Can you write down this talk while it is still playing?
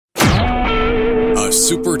A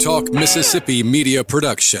Super Talk Mississippi media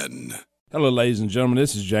production. Hello, ladies and gentlemen.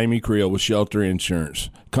 This is Jamie Creel with Shelter Insurance.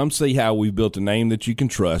 Come see how we've built a name that you can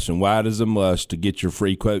trust and why it is a must to get your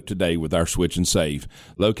free quote today with our Switch and Save.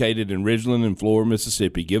 Located in Ridgeland and Flora,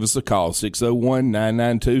 Mississippi. Give us a call,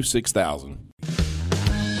 601-992-6000.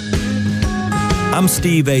 I'm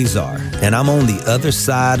Steve Azar, and I'm on the other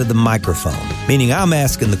side of the microphone, meaning I'm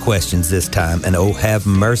asking the questions this time, and oh, have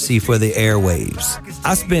mercy for the airwaves.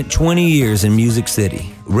 I spent 20 years in Music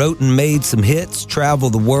City, wrote and made some hits,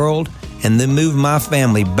 traveled the world, and then moved my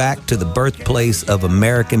family back to the birthplace of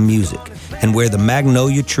American music and where the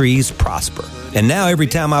magnolia trees prosper. And now every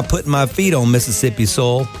time I put my feet on Mississippi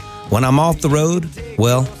soil, when I'm off the road,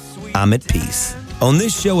 well, I'm at peace. On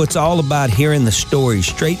this show, it's all about hearing the stories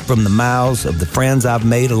straight from the mouths of the friends I've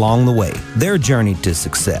made along the way, their journey to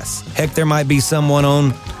success. Heck, there might be someone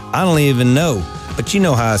on, I don't even know, but you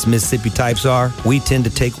know how us Mississippi types are. We tend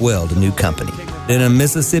to take well to new company. In a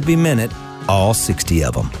Mississippi Minute, all 60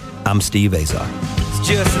 of them. I'm Steve Azar. It's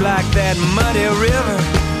just like that muddy river,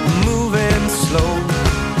 moving slow.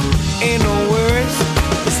 Ain't no worries,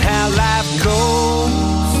 it's how life goes,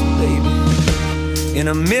 baby. In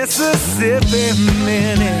a Mississippi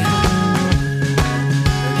Minute.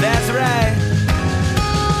 That's right.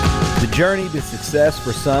 The journey to success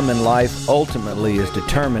for some in life ultimately is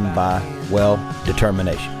determined by, well,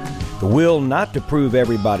 determination. The will not to prove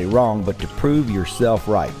everybody wrong, but to prove yourself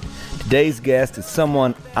right. Today's guest is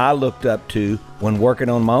someone I looked up to when working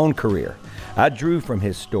on my own career. I drew from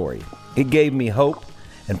his story. It gave me hope,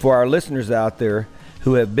 and for our listeners out there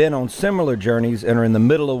who have been on similar journeys and are in the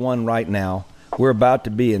middle of one right now, we're about to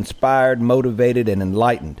be inspired, motivated, and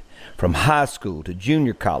enlightened. From high school to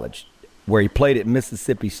junior college, where he played at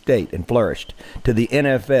Mississippi State and flourished, to the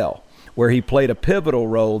NFL, where he played a pivotal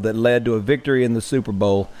role that led to a victory in the Super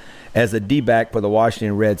Bowl as a D-back for the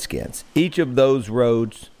Washington Redskins. Each of those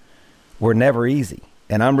roads were never easy,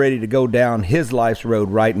 and I'm ready to go down his life's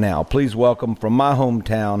road right now. Please welcome from my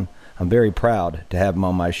hometown, I'm very proud to have him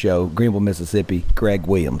on my show, Greenville, Mississippi, Greg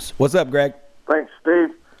Williams. What's up, Greg? Thanks,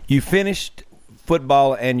 Steve. You finished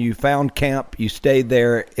football and you found camp. You stayed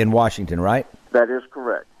there in Washington, right? That is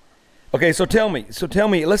correct. Okay, so tell me,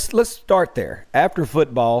 let's start there. After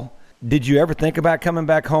football, did you ever think about coming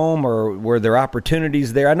back home, or were there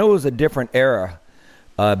opportunities there? I know it was a different era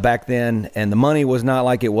back then, and the money was not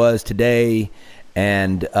like it was today.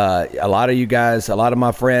 And a lot of you guys, a lot of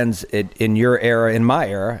my friends in your era, in my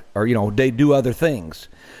era, or they do other things.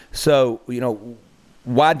 So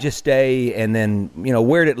why'd you stay, and then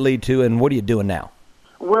where did it lead to, and what are you doing now?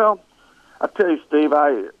 Well, I tell you, Steve,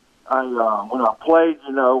 I when I played,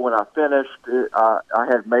 when I finished, I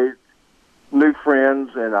had made new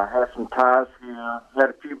friends, and I had some ties here, had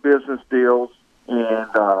a few business deals, and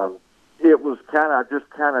it was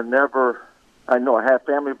I had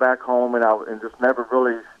family back home, and just never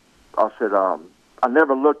really, I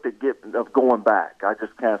never looked at going back. I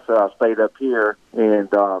just kind of said I stayed up here, and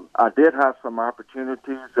I did have some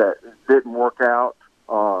opportunities that didn't work out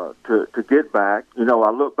to get back.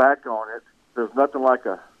 I look back on it. There's nothing like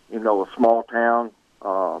a small town.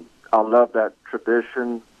 I love that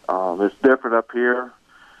tradition. It's different up here,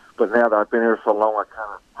 but now that I've been here so long, I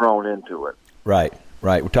kind of grown into it. Right.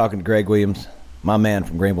 We're talking to Greg Williams, my man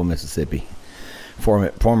from Greenville, Mississippi.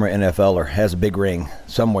 Former NFLer, has a big ring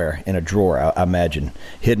somewhere in a drawer, I imagine,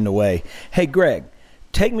 hidden away. Hey, Greg,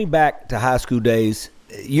 take me back to high school days.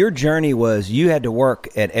 Your journey was you had to work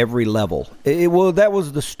at every level. That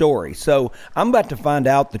was the story. So I'm about to find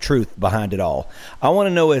out the truth behind it all. I want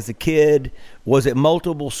to know, as a kid, was it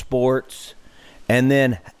multiple sports? And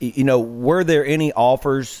then, were there any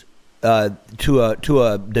offers to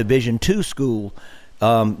a Division II school?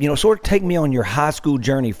 Sort of take me on your high school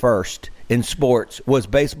journey first. In sports, was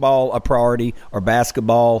baseball a priority, or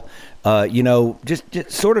basketball? Just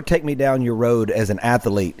sort of take me down your road as an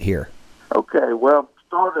athlete here. Okay, well,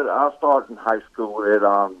 I started in high school at,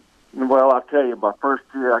 I'll tell you, my first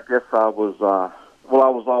year, I guess I was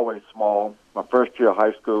always small. My first year of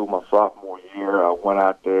high school, my sophomore year, I went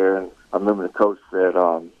out there, and I remember the coach said,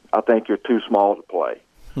 I think you're too small to play.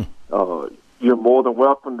 You're more than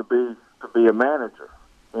welcome to be a manager.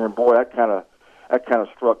 And boy, that kind of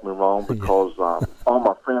struck me wrong, because all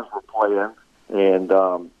my friends were playing, and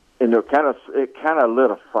it kind of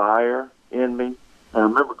lit a fire in me. And I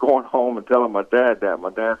remember going home and telling my dad that.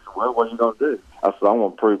 My dad said, "Well, what are you going to do?" I said, "I'm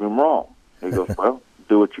going to prove him wrong." He goes, "Well,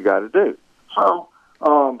 do what you got to do." So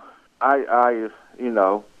I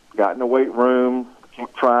got in the weight room,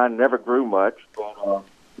 kept trying, never grew much, but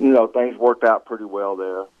things worked out pretty well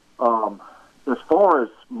there. As far as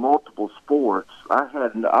multiple sports,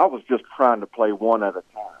 I was just trying to play one at a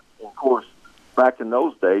time. And of course, back in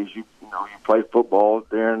those days, you played football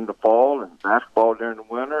during the fall and basketball during the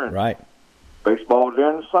winter and Right. baseball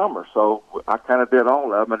during the summer. So I kind of did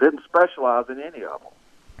all of them. I didn't specialize in any of them.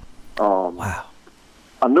 Wow.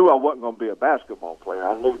 I knew I wasn't going to be a basketball player.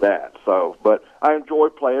 I knew that. So, but I enjoy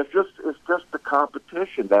playing. It's just the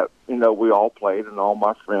competition that we all played and all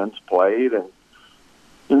my friends played, and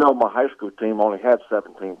my high school team only had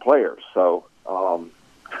 17 players. So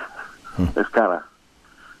it's kind of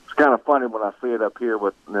funny when I see it up here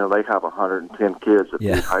with they have 110 kids at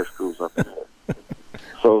these high schools up here.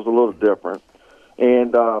 So it was a little different,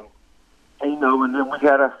 and and then we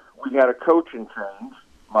had a coaching change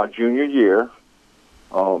my junior year.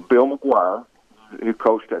 Bill McGuire, who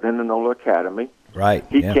coached at Indianola Academy. Right.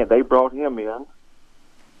 They brought him in,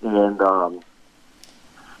 and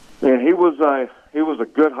he was a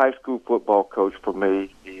good high school football coach for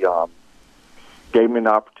me. He gave me an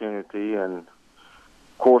opportunity, and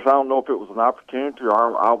of course, I don't know if it was an opportunity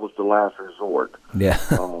or I was the last resort. Yeah.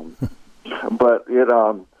 But it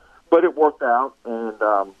worked out, and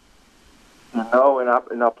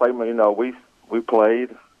and I played. We played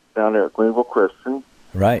down there at Greenville Christian.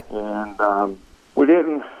 Right. And we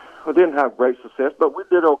didn't have great success, but we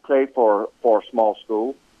did okay for a small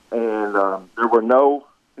school. And there were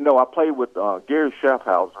I played with Gary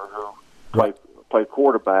Schaffhauser, who played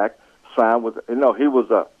quarterback. Signed with he was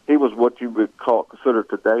what you would consider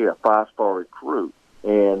today a 5-star recruit.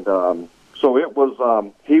 And so it was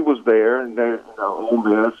he was there, and there Ole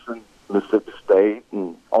Miss and Mississippi State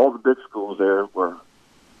and all the big schools there were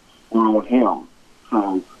on him.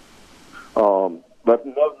 So. But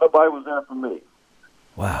nobody was there for me.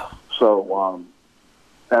 Wow. So,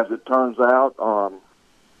 as it turns out,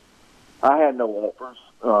 I had no offers,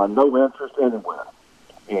 no interest anywhere.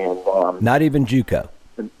 And not even JUCO?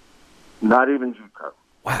 Not even JUCO.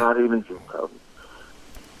 Wow. Not even JUCO.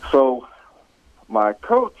 So, my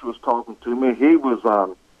coach was talking to me. He was,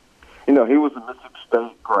 he was a Mississippi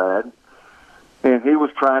State grad, and he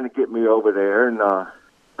was trying to get me over there, and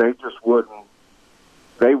they just wouldn't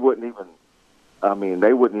even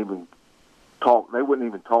talk. They wouldn't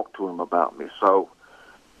even talk to him about me. So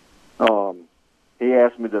he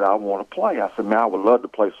asked me that I want to play. I said, man, I would love to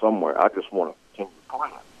play somewhere. I just want to continue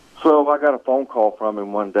playing. So I got a phone call from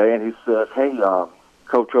him one day, and he said, hey,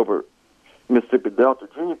 coach over at Mississippi Delta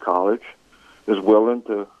Junior College is willing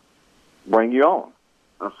to bring you on.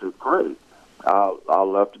 I said, great.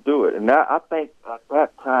 I'll love to do it. And I think at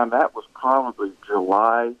that time, that was probably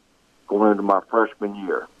July going into my freshman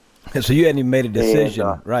year. So you hadn't even made a decision,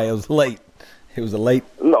 and, right? It was late. It was a late.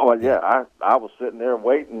 No, yeah, I was sitting there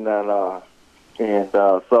waiting, and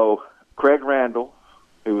so Craig Randall,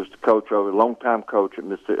 who was the coach over, longtime coach at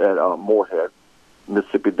Moorhead,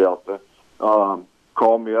 Mississippi Delta,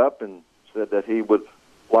 called me up and said that he would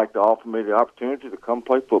like to offer me the opportunity to come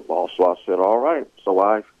play football. So I said, all right. So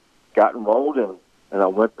I got enrolled and I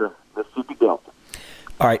went to Mississippi Delta.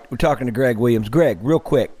 All right, we're talking to Greg Williams. Greg, real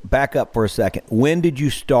quick, back up for a second. When did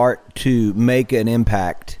you start to make an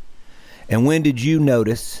impact, and when did you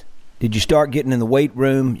notice? Did you start getting in the weight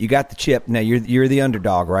room? You got the chip. Now you're the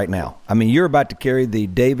underdog right now. I mean, you're about to carry the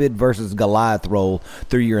David versus Goliath role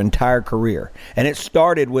through your entire career, and it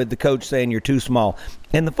started with the coach saying you're too small.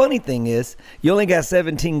 And the funny thing is, you only got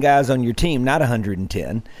 17 guys on your team, not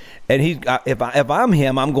 110. And if I'm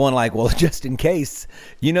him, I'm going like, well, just in case,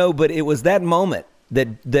 But it was that moment.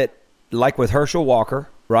 That like with Herschel Walker,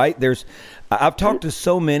 right? I've talked to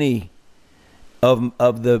so many of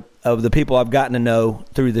the people I've gotten to know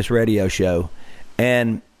through this radio show,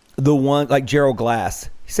 and the one like Gerald Glass,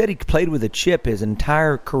 he said he played with a chip his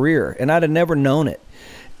entire career, and I'd have never known it.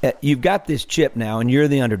 You've got this chip now, and you're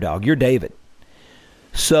the underdog. You're David.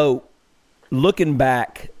 So looking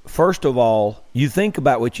back, first of all, you think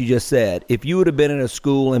about what you just said. If you would have been in a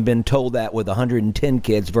school and been told that with 110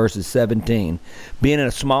 kids versus 17, being in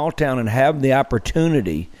a small town and having the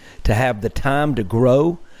opportunity to have the time to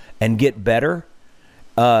grow and get better,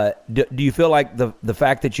 do you feel like the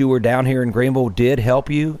fact that you were down here in Greenville did help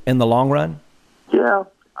you in the long run? Yeah,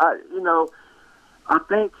 I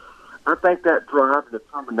think that drive and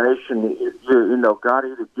determination, God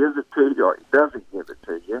either gives it to you or He doesn't give it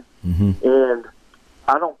to you. Mm-hmm. And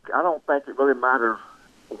I don't think it really matters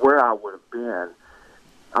where I would have been.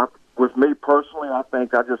 With me personally, I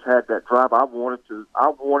think I just had that drive. I wanted to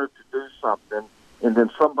do something, and then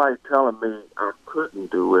somebody telling me I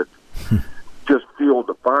couldn't do it just fueled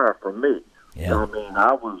the fire for me. Yeah. I mean,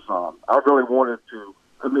 I really wanted to.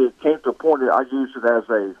 I mean, it came to a point that I used it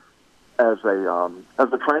as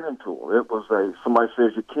a training tool. It was somebody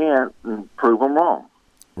says you can't, and prove them wrong.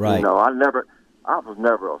 Right. I was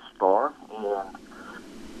never a star,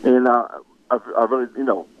 and I really,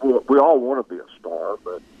 we all want to be a star,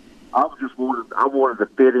 but I wanted to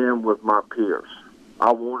fit in with my peers.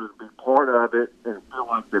 I wanted to be part of it and feel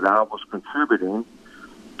like that I was contributing.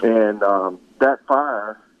 And that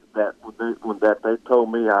fire that when they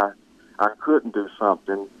told me I couldn't do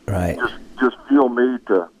something, right, just fueled me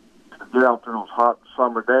to get out through those hot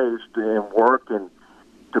summer days and work and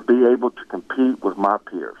to be able to compete with my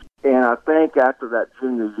peers. And I think after that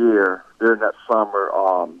junior year, during that summer,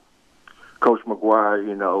 Coach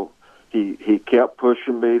McGuire, he kept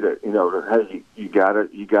pushing me to hey, you gotta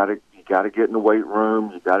get in the weight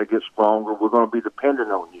room, you gotta get stronger. We're going to be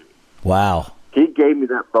dependent on you. Wow. He gave me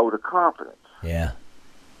that vote of confidence. Yeah.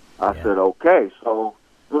 I said, okay, so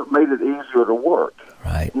it made it easier to work.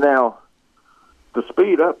 Right. Now, to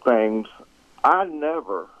speed up things, I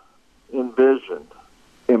never envisioned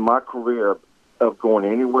in my career of going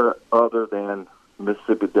anywhere other than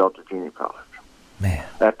Mississippi Delta Junior College. Man.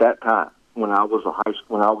 At that time, when I was a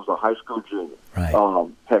high school junior. Right.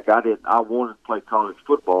 Heck, I wanted to play college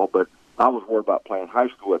football, but I was worried about playing high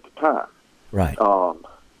school at the time. Right.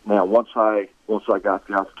 Now, once I got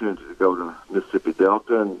the opportunity to go to Mississippi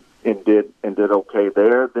Delta and did okay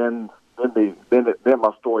there, then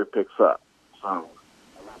my story picks up. So,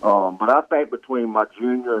 but I think between my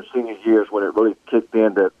junior and senior years, when it really kicked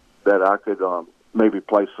in, that I could maybe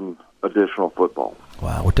play some additional football.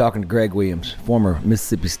 Wow. We're talking to Greg Williams, former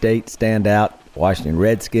Mississippi State standout, Washington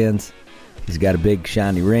Redskins. He's got a big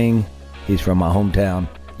shiny ring. He's from my hometown.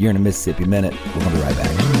 You're in a Mississippi Minute. We're going to be right back.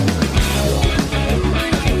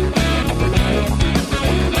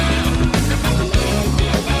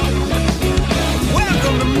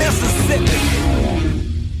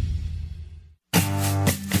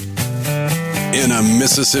 In a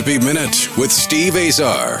Mississippi Minute with Steve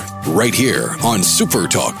Azar, right here on Super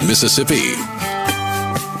Talk Mississippi.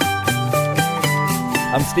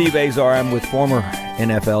 I'm Steve Azar. I'm with former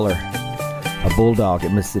NFLer, a Bulldog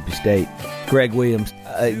at Mississippi State, Greg Williams.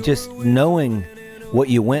 Just knowing what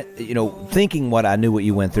you went, thinking what I knew what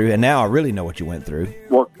you went through, and now I really know what you went through.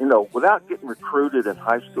 Well, without getting recruited in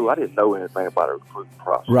high school, I didn't know anything about a recruiting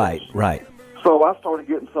process. Right. So I started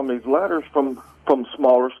getting some of these letters from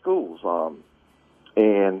smaller schools.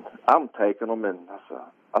 And I'm taking them, and I said,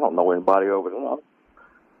 I don't know anybody over there. I'm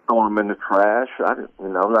throwing them in the trash. I didn't,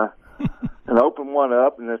 and open one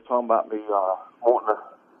up, and they're talking about me wanting to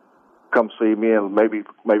come see me and maybe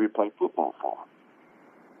play football for them.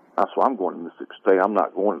 I said, I'm going to Mississippi State. I'm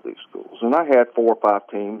not going to these schools. And I had 4 or 5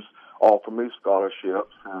 teams offer me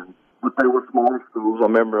scholarships, but they were smaller schools. I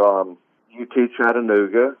remember UT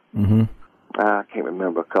Chattanooga. Mm-hmm. I can't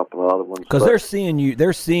remember a couple of other ones because they're seeing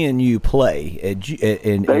you play in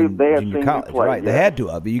junior college, play, right? Yeah. They had to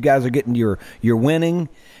have. You guys are getting you're winning,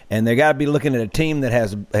 and they got to be looking at a team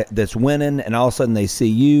that's winning, and all of a sudden they see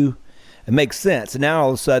you. It makes sense. And now all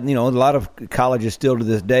of a sudden, a lot of colleges still to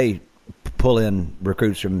this day pull in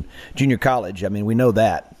recruits from junior college. I mean, we know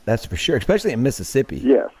that's for sure, especially in Mississippi.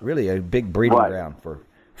 Yes, really a big breeding ground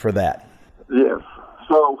for that. Yes.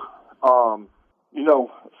 So,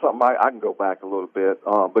 something I can go back a little bit.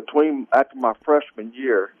 After my freshman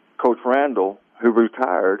year, Coach Randall, who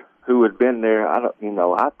retired, who had been there,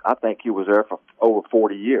 I think he was there for over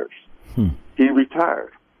 40 years. He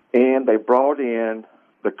retired, and they brought in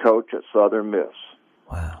the coach at Southern Miss.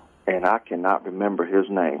 Wow! And I cannot remember his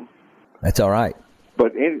name. That's all right.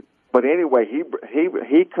 But anyway,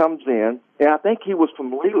 he comes in, and I think he was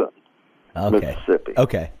from Leland, Mississippi.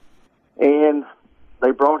 Okay. And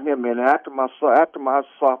they brought him in after my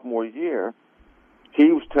sophomore year. He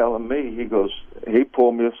was telling me, he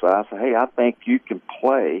pulled me aside and said, hey, I think you can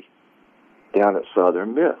play down at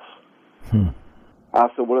Southern Miss. I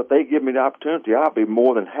said, well, if they give me the opportunity, I'll be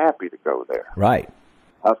more than happy to go there. Right.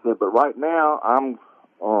 I said, but right now I'm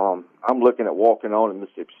looking at walking on in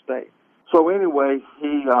Mississippi State. So anyway,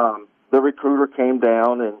 the recruiter came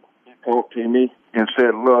down and he talked to me and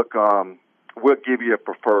said, look, we'll give you a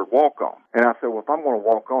preferred walk-on. And I said, well, if I'm going to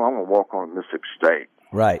walk on, I'm going to walk on at Mississippi State.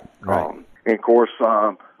 Right. And, of course,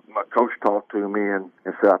 my coach talked to me and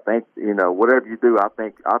said, I think, whatever you do, I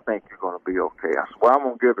think you're going to be okay. I said, well, I'm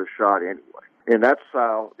going to give it a shot anyway. And that's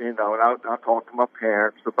how, and I talked to my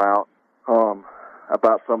parents about some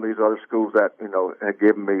of these other schools that, had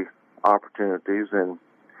given me opportunities. And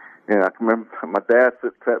I can remember my dad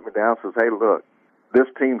sat me down and says, hey, look, this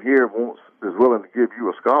team here is willing to give you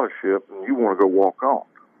a scholarship, and you want to go walk on.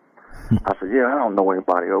 I said, yeah, I don't know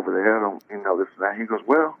anybody over there. I don't, this and that. He goes,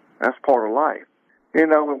 well, that's part of life.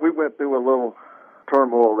 And we went through a little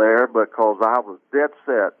turmoil there because I was dead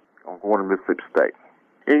set on going to Mississippi State.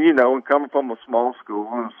 And, and coming from a small school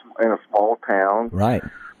in a small town, right?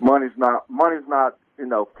 Money's not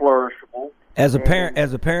flourishable. As a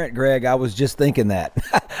parent, Greg, I was just thinking that.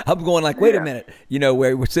 I'm going like, wait a minute.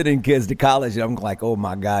 Where we're sending kids to college, and I'm like, oh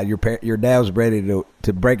my God, your dad's ready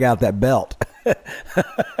to break out that belt.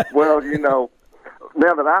 Well,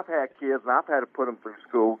 now that I've had kids and I've had to put them through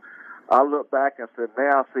school, I look back and said,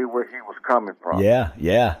 now I see where he was coming from.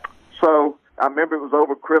 Yeah. So I remember it was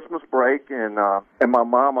over Christmas break, and my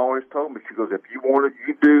mom always told me, she goes, if you want it,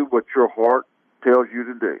 you do what your heart tells you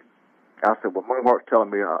to do. I said, well, my heart's telling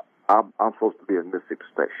me I'm supposed to be in Mississippi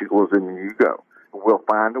State. She goes, then you go. We'll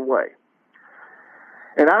find a way.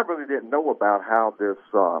 And I really didn't know about how this,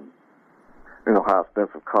 how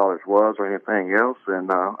expensive college was or anything else.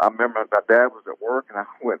 And I remember my dad was at work, and I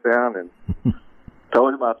went down and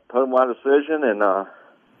told him my decision, and I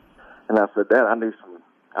said, Dad, I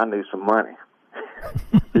need some money.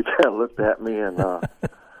 He kind of looked at me and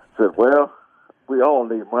said, well, we all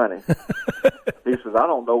need money. He said, I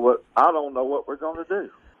don't know what we're going to do.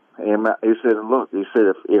 And he said, look,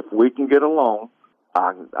 if we can get a loan,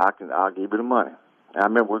 I'll give you the money. And I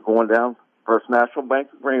remember we're going down First National Bank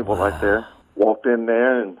of Greenville right there. Walked in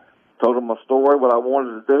there and told them my story, what I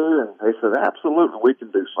wanted to do, and they said, absolutely, we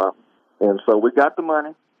can do something. And so we got the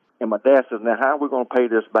money, and my dad said, now how are we going to pay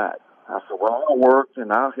this back? I said, well, I'll work,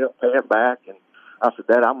 and I'll help pay it back. And I said,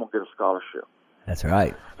 Dad, I'm going to get a scholarship. That's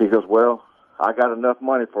right. He goes, well, I got enough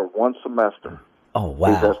money for one semester. Oh,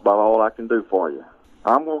 wow. That's about all I can do for you.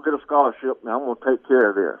 I'm going to get a scholarship, and I'm going to take care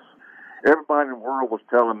of this. Everybody in the world was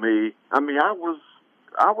telling me, I was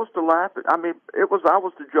the laugh. I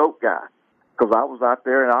was the joke guy. Because I was out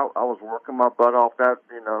there and I was working my butt off that,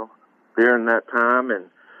 during that time, and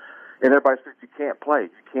everybody said, you can't play, you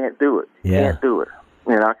can't do it, you can't do it.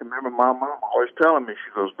 And I can remember my mom always telling me,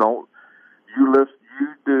 she goes, you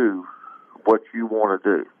do what you want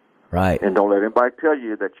to do. Right. And don't let anybody tell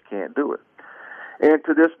you that you can't do it. And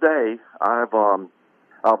to this day, I've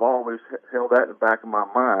always held that in the back of my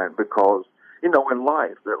mind because, in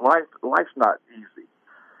life's not easy.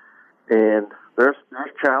 And there's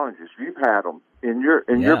challenges. You've had them in your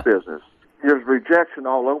business. There's rejection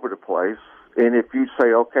all over the place. And if you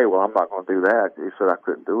say, okay, well, I'm not going to do that. He said I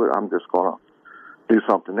couldn't do it. I'm just going to do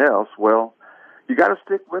something else. Well, you got to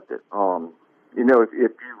stick with it.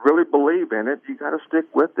 If you really believe in it, you got to stick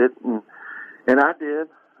with it. And I did.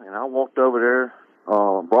 And I walked over there,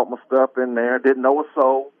 brought my stuff in there. Didn't know a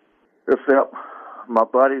soul except my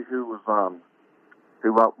buddy who I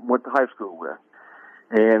went to high school with.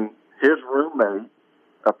 And his roommate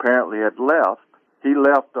apparently had left. He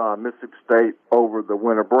left Mississippi State over the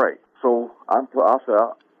winter break. So I said,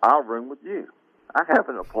 I'll room with you. I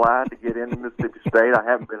haven't applied to get into Mississippi State. I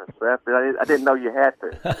haven't been accepted. I didn't know you had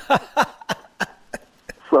to.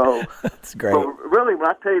 So that's great. So really, when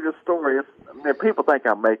I tell you this story, people think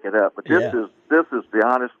I make it up, but this is the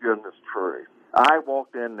honest goodness truth. I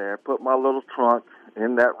walked in there, put my little trunk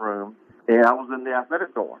in that room, and I was in the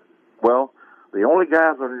athletic dorm. Well, the only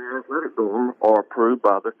guys in the athletic dorm are approved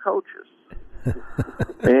by the coaches.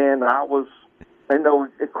 And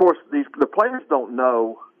of course, the players don't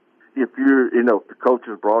know if if the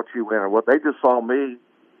coaches brought you in or what. They just saw me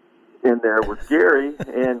in there with Gary,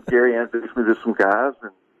 and Gary introduced me to some guys,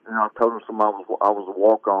 and I told them I was a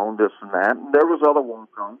walk-on, this and that. And there was other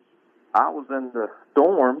walk-ons. I was in the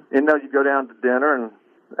dorm, and you go down to dinner and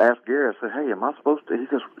ask Gary, I said, hey, am I supposed to? He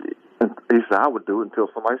said, I would do it until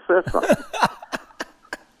somebody said something.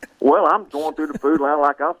 Well, I'm going through the food line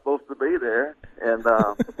like I'm supposed to be there, and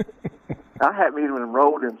I hadn't even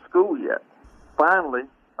enrolled in school yet. Finally,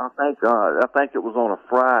 I think it was on a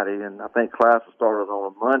Friday, and I think classes started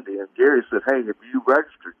on a Monday. And Gary said, "Hey, have you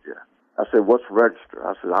registered yet?" I said, "What's register?"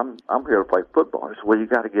 I said, "I'm here to play football." He said, "Well, you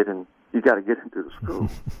got to get in. You got to get into the school."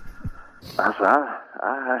 I said,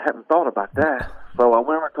 "I haven't thought about that." So I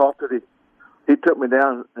went over and talked to He took me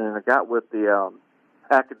down, and I got with the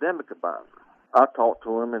academic advisor. I talked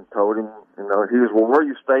to him and told him, he goes, "Well, where are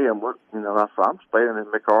you staying?" I said, "I'm staying in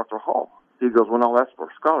MacArthur Hall." He goes, "Well, no, that's for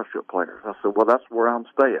scholarship players." I said, "Well, that's where I'm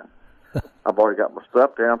staying. I've already got my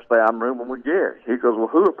stuff there. I'm rooming with Gary." He goes, "Well,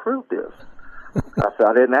 who approved this?" I said,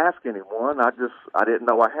 "I didn't ask anyone. I didn't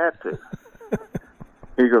know I had to."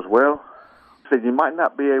 He goes, "Well," he said, "you might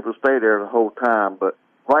not be able to stay there the whole time, but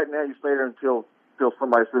right now you stay there until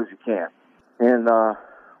somebody says you can." And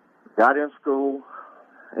got in school,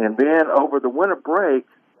 and then over the winter break,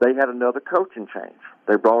 they had another coaching change.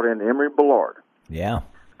 They brought in Emory Ballard. Yeah.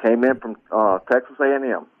 Came in from Texas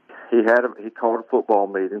A&M. He called a football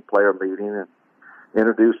meeting, player meeting, and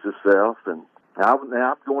introduced himself. And now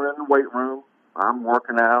I'm going in the weight room. I'm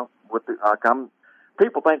working out with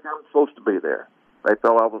people think I'm supposed to be there. They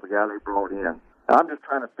thought I was the guy they brought in. And I'm just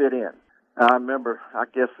trying to fit in. And I remember, I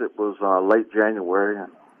guess it was late January,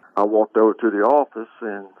 and I walked over to the office,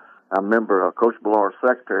 and I remember Coach Ballard's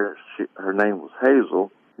secretary, her name was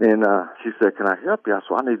Hazel, and she said, "Can I help you?" I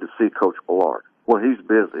said, "I need to see Coach Ballard." "Well, he's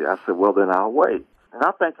busy." I said, "Well, then I'll wait." And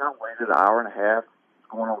I think I waited an hour and a half,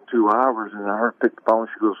 going on 2 hours, and I heard her pick the phone.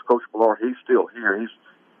 She goes, "Coach Ballard, he's still here.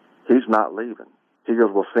 He's not leaving." She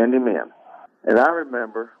goes, "Well, send him in." And I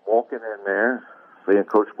remember walking in there, seeing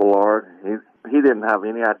Coach Ballard. He didn't have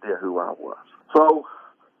any idea who I was. So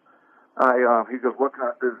he goes, "What can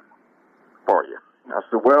I do for you?" I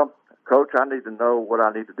said, "Well, Coach, I need to know what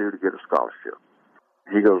I need to do to get a scholarship."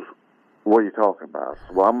 He goes, "What are you talking about?" I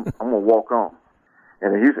said, "Well, I'm going to walk on."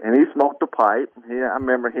 And he smoked a pipe. I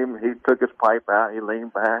remember him. He took his pipe out. He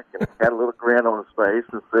leaned back and had a little grin on his face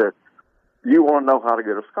and said, "You want to know how to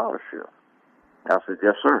get a scholarship?" I said,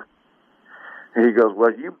 "Yes, sir." And he goes,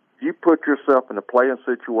 "Well, you put yourself in a playing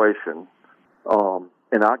situation,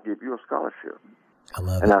 and I'll give you a scholarship." I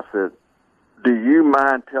love and it. I said, "Do you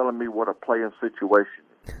mind telling me what a playing situation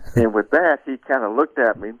is?" And with that, he kind of looked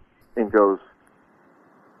at me and goes,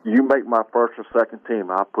 "You make my first or second team,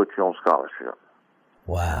 I'll put you on scholarship."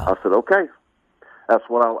 Wow. I said, "Okay." That's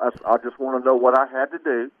what I just want to know what I had to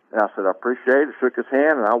do. And I said, "I appreciate it." Shook his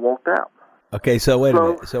hand, and I walked out. Okay, so wait a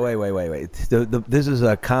minute. So wait. This is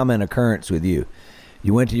a common occurrence with you.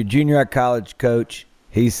 You went to your junior high college coach.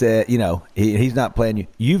 He said, he's not playing you.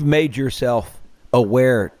 You've made yourself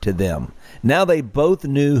aware to them. Now they both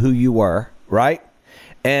knew who you were, right?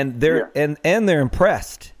 And they're they're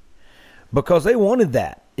impressed because they wanted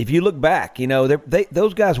that. If you look back,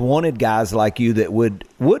 those guys wanted guys like you that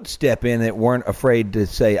would step in, that weren't afraid to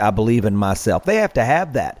say, "I believe in myself." They have to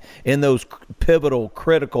have that in those pivotal,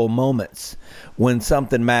 critical moments when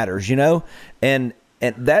something matters, and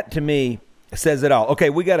that to me says it all. Okay,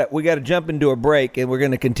 we gotta jump into a break, and we're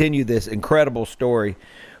going to continue this incredible story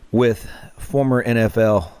with former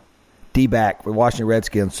NFL D-back for Washington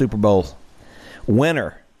Redskins, Super Bowl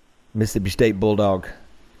winner, Mississippi State Bulldog,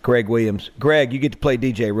 Greg Williams. Greg, you get to play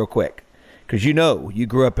DJ real quick because you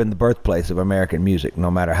grew up in the birthplace of American music, no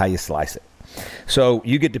matter how you slice it. So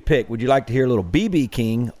you get to pick. Would you like to hear a little B.B.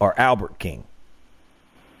 King or Albert King?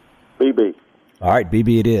 BB. All right,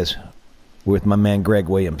 BB it is with my man Greg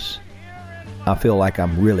Williams. I feel like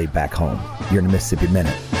I'm really back home. You're in the Mississippi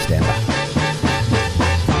Minute. Stand by.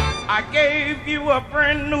 I gave you a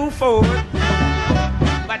brand new Ford,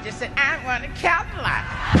 but you said, "I want a Cadillac."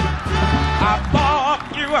 I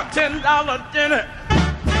bought you a $10 dinner,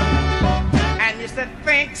 and you said,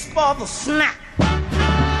 "Thanks for the snack."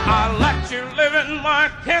 I let you live in my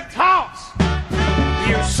penthouse.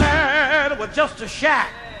 You said it was just a shack.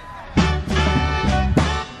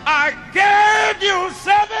 I gave you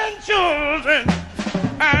 7 children,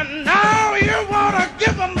 and now you want to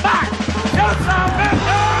give them back. Yes, I've been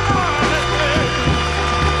done.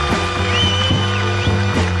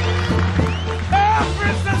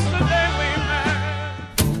 Ever since the day we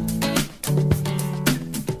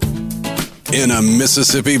met. In a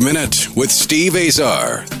Mississippi Minute with Steve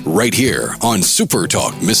Azar, right here on Super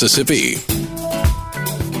Talk Mississippi.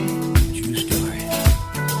 True story.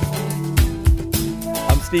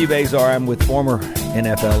 I'm Steve Azar. I'm with former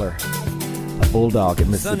NFLer, a Bulldog at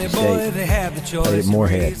Mississippi State. Played at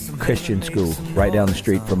Moorhead Christian School, right down the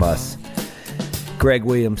street from us. Greg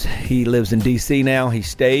Williams, he lives in D.C. now. He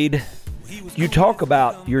stayed. You talk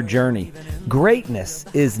about your journey. Greatness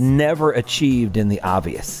is never achieved in the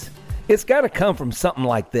obvious. It's got to come from something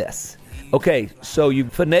like this. Okay, so you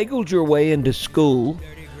finagled your way into school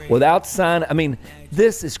without signing. I mean,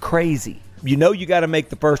 this is crazy. You got to make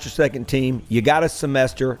the first or second team. You got a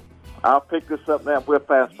semester. I'll pick this up now. We'll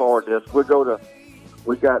fast forward this.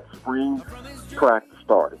 We got spring practice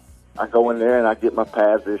started. I go in there and I get my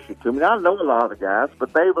pads issued to me. Now, I know a lot of the guys,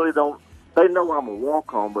 but they really don't. They know I'm a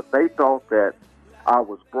walk-on, but they thought that I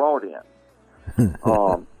was brought in.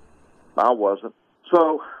 I wasn't.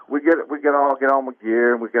 So we get on my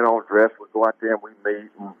gear and we get all dressed. We go out there and we meet,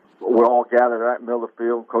 and we're all gathered out in the middle of the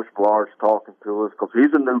field. Coach Ballard's talking to us because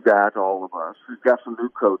he's a new guy to all of us. He's got some new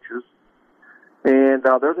coaches, and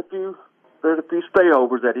there's a few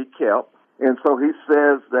stayovers that he kept. And so he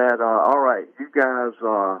says that, all right, you guys,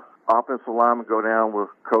 offensive linemen go down with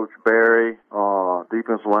Coach Barry,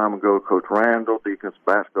 defensive linemen go to Coach Randall, defensive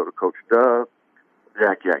backs go to Coach Dove,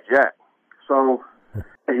 Jack. So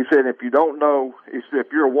he said, if you don't know, he said,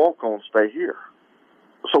 if you're a walk-on, stay here.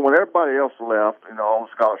 So when everybody else left, all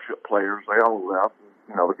the scholarship players, they all left.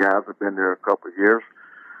 The guys have been there a couple of years.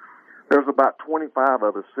 There's about 25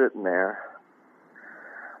 of us sitting there.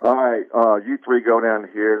 All right, you three go down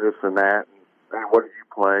here, this and that. And what did you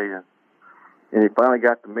play? And he finally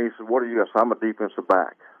got to me. He said, what are you? I said, I'm a defensive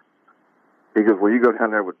back. He goes, well, you go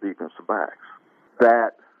down there with defensive backs.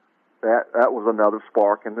 That that was another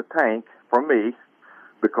spark in the tank for me,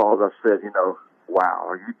 because I said, wow,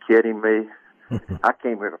 are you kidding me? I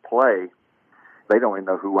came here to play. They don't even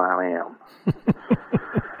know who I am.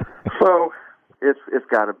 So it's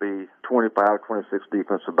got to be 25, 26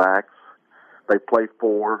 defensive backs. They play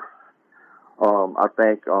 4. I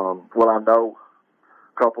think, I know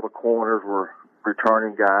a couple of corners were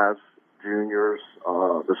returning guys, juniors.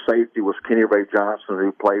 The safety was Kenny Ray Johnson,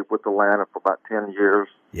 who played with Atlanta for about 10 years.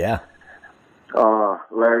 Yeah.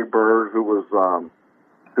 Larry Bird, who was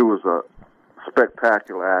a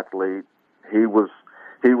spectacular athlete. He was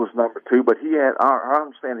number 2, but I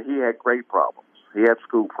understand he had grade problems. He had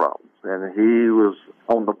school problems, and he was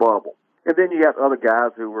on the bubble. And then you got other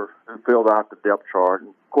guys who filled out the depth chart. And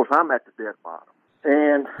of course, I'm at the dead bottom.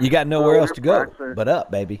 And you got nowhere else to go but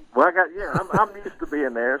up, baby. Well, I'm used to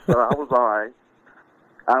being there, so I was all right.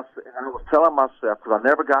 I was telling myself, because I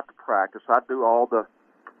never got to practice. I do all the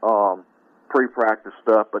pre-practice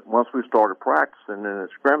stuff, but once we started practicing and the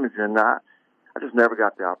scrimmaging, I just never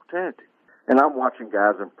got the opportunity. And I'm watching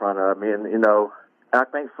guys in front of me, and I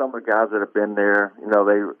think some of the guys that have been there,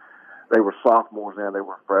 they were sophomores and they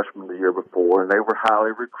were freshmen the year before, and they were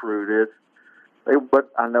highly recruited.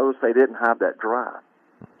 But I noticed they didn't have that drive,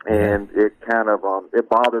 and it kind of it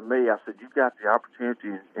bothered me. I said, "You've got the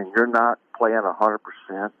opportunity, and you're not playing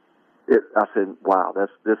 100%." I said, "Wow,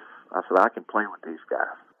 that's this." I said, "I can play with these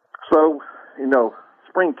guys." So,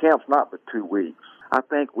 spring camp's not but 2 weeks. I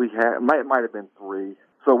think we had it might have been 3.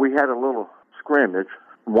 So we had a little scrimmage,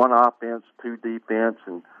 1 offense, 2 defense,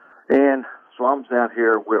 and so I'm out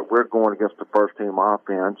here. We're going against the first team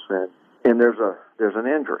offense, and there's an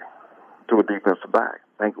injury to a defensive back.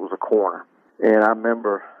 I think it was a corner. And I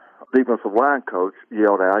remember defensive line coach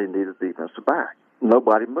yelled out he needed a defensive back.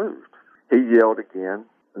 Nobody moved. He yelled again,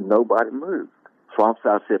 and nobody moved. So I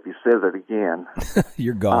said, if he says it again,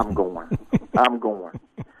 you're gone. I'm going.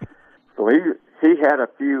 So he had a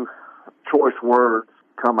few choice words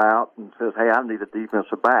come out and says, "Hey, I need a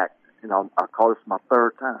defensive back." I call this my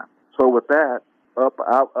 3rd time. So with that, up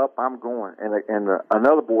I'm going. And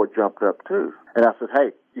another boy jumped up too. And I said,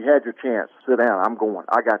 "Hey, you had your chance. Sit down. I'm going.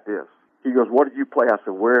 I got this." He goes, "What did you play?" I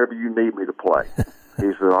said, "Wherever you need me to play."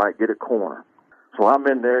 He said, "All right, get a corner." So I'm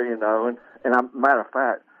in there, and matter of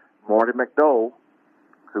fact, Marty McDowell,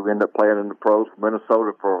 who ended up playing in the pros for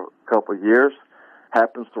Minnesota for a couple of years,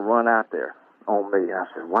 happens to run out there on me. I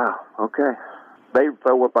said, "Wow, okay." They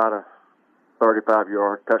throw about a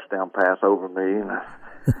 35-yard touchdown pass over me, and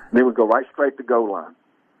they would go right straight to goal line.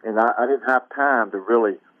 And I didn't have time to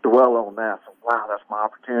really dwell on that. So, wow, that's my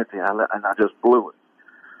opportunity, and I just blew it.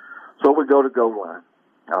 So we go to goal line.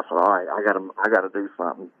 I said, "All right, I got to do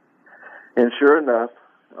something." And sure enough,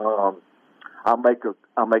 I make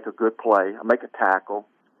a good play. I make a tackle,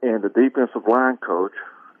 and the defensive line coach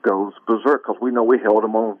goes berserk because we know we held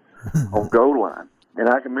him on goal line. And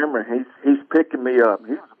I can remember he's picking me up.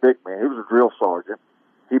 He was a big man. He was a drill sergeant.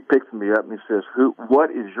 He picks me up and he says,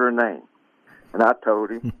 "What is your name?" And I told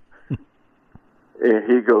him. And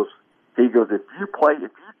he goes, "If you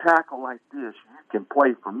tackle like this, you can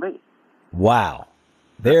play for me." Wow.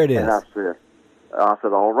 There it is. And I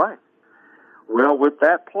said, "All right." Well, with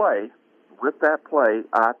that play,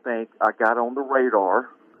 I think I got on the radar.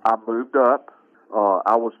 I moved up.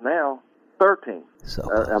 I was now 13. So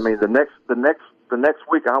the next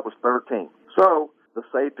week I was 13. So the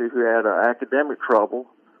safety who had academic trouble,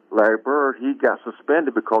 Larry Bird, he got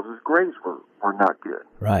suspended because his grades were not good.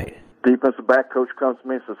 Right. Defensive back coach comes to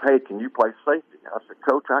me and says, "Hey, can you play safety?" I said,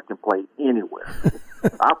 "Coach, I can play anywhere.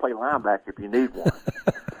 I'll play linebacker if you need one."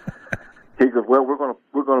 He goes, "Well,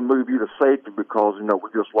 we're gonna move you to safety because we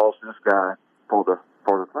just lost this guy for the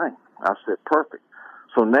thing." I said, "Perfect."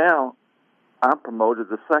 So now I'm promoted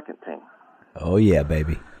to 2nd team. Oh yeah,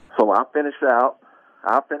 baby. So I finish out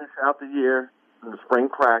the year in the spring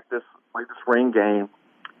practice, play the spring game.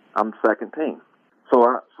 I'm 2nd team.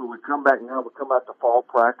 So we come back now. We come back to fall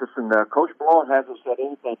practice, and Coach Ballard hasn't said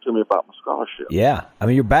anything to me about my scholarship. Yeah, I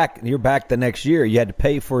mean you're back the next year. You had to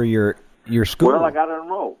pay for your school. Well, I got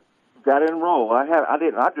enrolled. I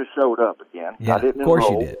didn't. I just showed up again. Yeah, I didn't of course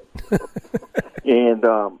enroll. you did. And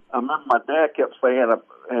I remember my dad kept saying,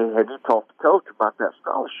 "Have you talked to Coach about that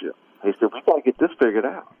scholarship?" He said, "We got to get this figured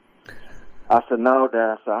out." I said, "No,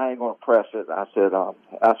 Dad." I said, "I ain't going to press it." I said,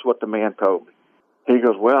 "That's what the man told me." He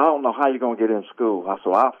goes, "Well, I don't know how you're going to get in school." I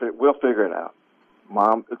said, "We'll figure it out."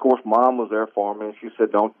 Mom was there for me, and she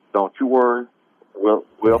said, "Don't you worry.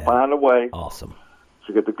 We'll find a way." Awesome.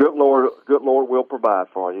 She said, "The good Lord will provide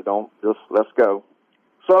for you. Let's go."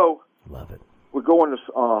 So love it. we go into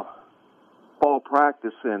fall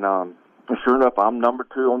practice, and sure enough, I'm number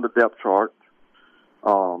 2 on the depth chart.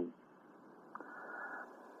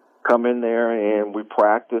 come in there and we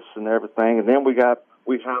practice and everything. And then we have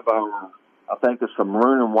our, I think it's a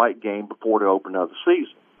maroon and white game before the open of the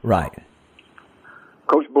season. Right.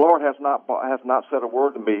 Coach Ballard has not said a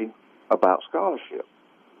word to me about scholarship,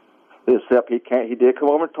 except he did come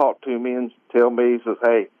over and talk to me and tell me, he says,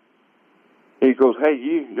 hey,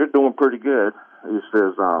 you're doing pretty good. He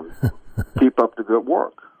says, keep up the good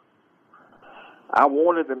work. I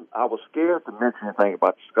was scared to mention anything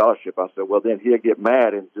about the scholarship. I said, well, then he'll get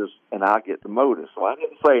mad and I'll get demoted. So I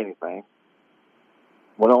didn't say anything.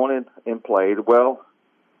 Went on and played. Well,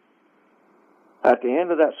 at the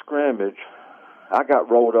end of that scrimmage, I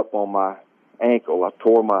got rolled up on my ankle. I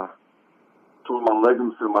tore my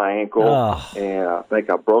ligaments through my ankle, and I think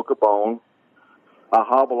I broke a bone. I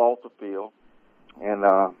hobbled off the field, and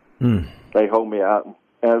they hold me out.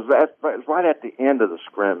 And it was right at the end of the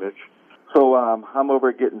scrimmage. So I'm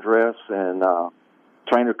over getting dressed, and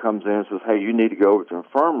trainer comes in and says, hey, you need to go over to the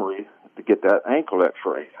infirmary to get that ankle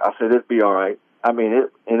x-ray. I said, it'd be all right. I mean,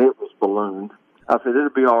 it was ballooned. I said, it'll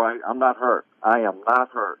be all right. I'm not hurt. I am not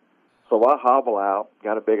hurt. So I hobble out,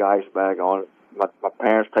 got a big ice bag on it. My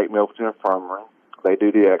parents take me over to the infirmary. They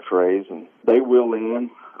do the x-rays, and they wheel in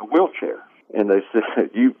a wheelchair. And they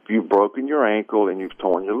said, you've broken your ankle and you've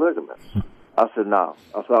torn your ligaments. I said, no.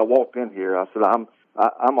 I said, I walked in here. I said, I'm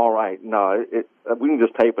all right. No, we can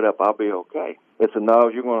just tape it up. I'll be okay. They said, no,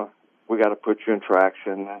 we got to put you in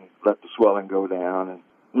traction and let the swelling go down. And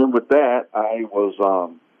then with that, I was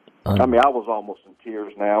almost in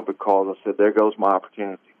tears now because I said, there goes my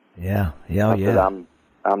opportunity. Yeah. I said, I'm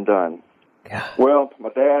done. Yeah. Well, my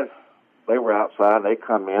dad, they were outside. They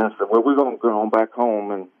come in and said, well, we're going to go on back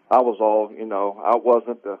home. And I was all, I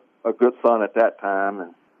wasn't a good son at that time.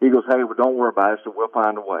 And he goes, hey, well, don't worry about it. So we'll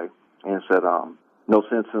find a way. And said, no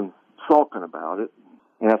sense in sulking about it.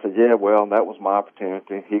 And I said, yeah, well, that was my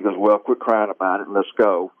opportunity. He goes, well, quit crying about it and let's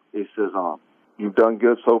go. He says, you've done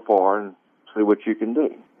good so far and see what you can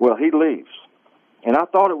do. Well, he leaves. And I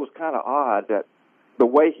thought it was kind of odd that the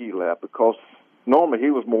way he left, because normally he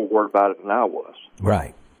was more worried about it than I was.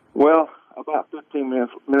 Right. Well, about 15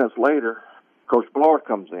 minutes later, Coach Ballard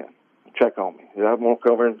comes in to check on me. I want to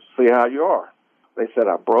come over and see how you are. They said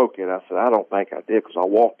I broke it. I said, I don't think I did because I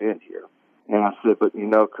walked in here. And I said, but,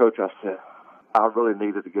 Coach, I said, I really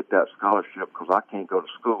needed to get that scholarship because I can't go to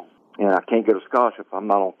school. And I can't get a scholarship if I'm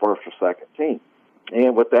not on first or second team.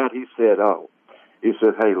 And with that, he said,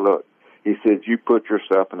 hey, look, he said, you put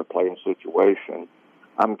yourself in a playing situation.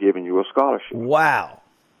 I'm giving you a scholarship. Wow.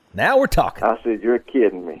 Now we're talking. I said, you're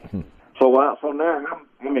kidding me. So now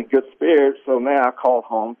I'm in good spirits. So now I call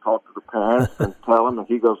home, talk to the parents, and tell them. And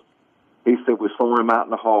he said, we saw him out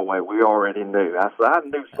in the hallway. We already knew. I said, I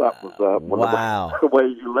knew something was up the way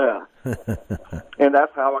you left. And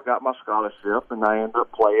that's how I got my scholarship, and I ended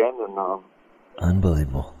up playing. And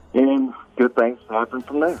unbelievable. And good things happened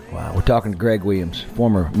from there. Wow. We're talking to Greg Williams,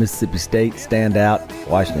 former Mississippi State standout,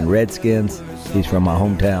 Washington Redskins. He's from my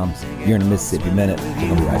hometown. You're in a Mississippi Minute.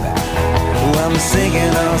 We'll be right back. Oh, I'm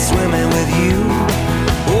singing or swimming with you.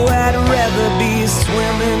 Oh, I'd rather be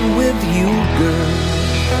swimming with you, girl.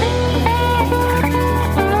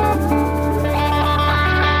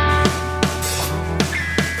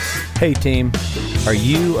 Hey team, are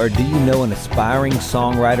you or do you know an aspiring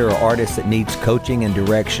songwriter or artist that needs coaching and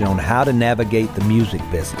direction on how to navigate the music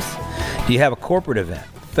business? Do you have a corporate event,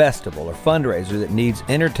 festival, or fundraiser that needs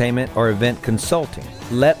entertainment or event consulting?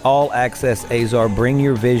 Let All Access Azar bring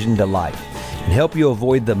your vision to life and help you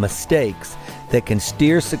avoid the mistakes that can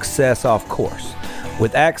steer success off course.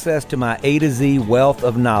 With access to my A to Z wealth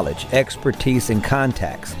of knowledge, expertise, and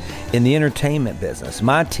contacts in the entertainment business,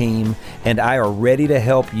 my team and I are ready to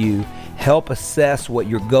help you help assess what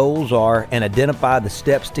your goals are and identify the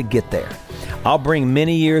steps to get there. I'll bring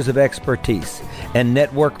many years of expertise and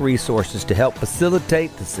network resources to help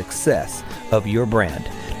facilitate the success of your brand.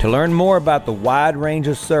 To learn more about the wide range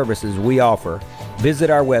of services we offer, visit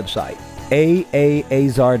our website,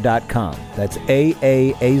 aaazar.com. That's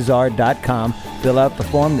aaazar.com. Fill out the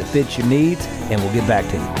form that fits your needs, and we'll get back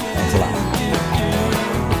to you. Thanks a lot.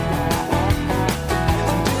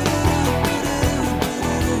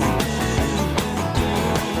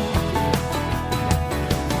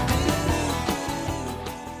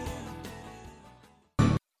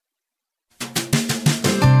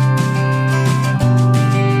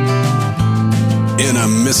 In a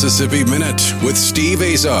Mississippi Minute with Steve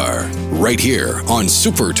Azar, right here on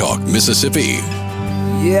Super Talk Mississippi.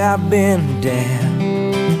 Yeah, I've been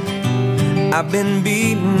down, I've been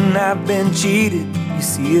beaten, I've been cheated. You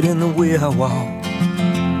see it in the way I walk,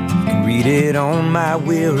 you can read it on my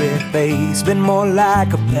weary face. Been more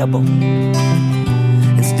like a pebble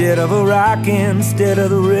instead instead of a rock, instead of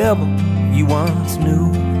the rebel you once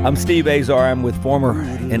knew. I'm Steve Azar. I'm with former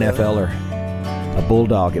NFLer, a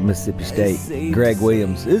Bulldog at Mississippi State, Greg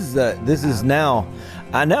Williams. This is now.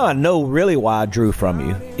 I know really why I drew from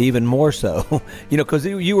you, even more so, because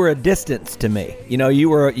you were a distance to me. You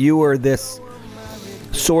were this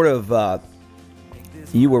sort of,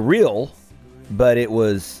 you were real, but it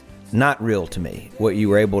was not real to me, what you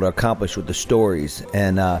were able to accomplish with the stories.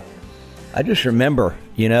 And I just remember,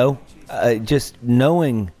 just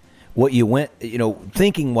knowing what you went,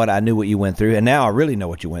 thinking what I knew what you went through, and now I really know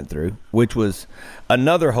what you went through, which was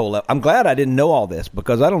another whole lot. I'm glad I didn't know all this,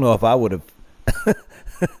 because I don't know if I would have.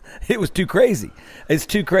 It was too crazy. It's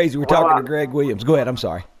too crazy. We're talking to Greg Williams. Go ahead. I'm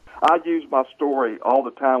sorry. I use my story all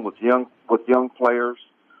the time with young players.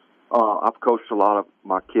 I've coached a lot of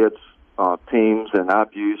my kids' teams, and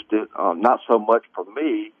I've used it not so much for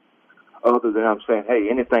me, other than I'm saying, hey,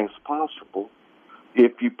 anything's possible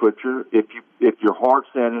if your heart's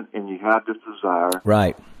in it and you have this desire.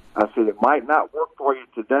 Right. I said it might not work for you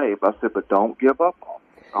today, but I said, but don't give up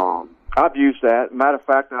on it. I've used that. Matter of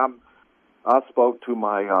fact, I spoke to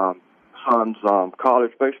my son's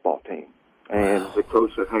college baseball team, and the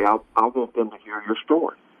coach said, hey, I want them to hear your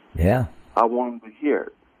story. Yeah. I want them to hear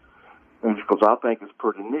it. And because I think it's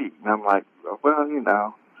pretty neat. And I'm like, well, and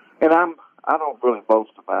I don't really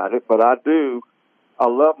boast about it, but I do. I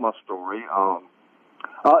love my story. I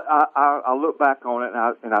look back on it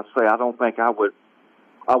and I say I don't think I would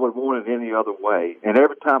want it any other way. And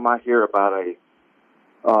every time I hear about I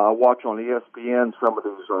watch on ESPN some of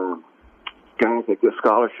these guys that get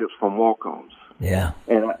scholarships from walk-ons. Yeah.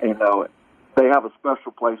 And they have a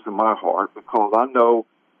special place in my heart because I know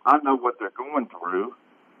what they're going through,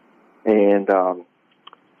 and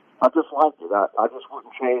I just like it. I just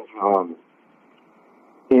wouldn't change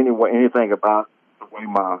anything about the way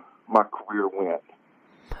my career went.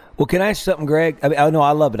 Well, can I ask something, Greg? I know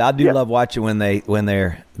I love it. I do love watching when they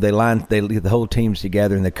the whole team's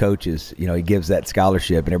together and the coaches, he gives that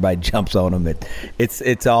scholarship and everybody jumps on them.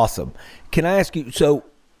 It's awesome. Can I ask you? So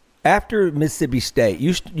after Mississippi State,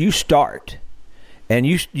 you start, and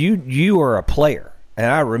you are a player,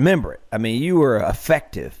 and I remember it. I mean, you were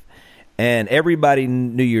effective, and everybody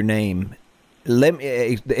knew your name.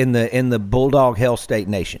 In the Bulldog Hell State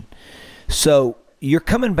Nation. So you're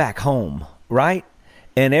coming back home, right?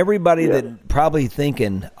 And everybody that probably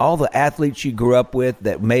thinking, all the athletes you grew up with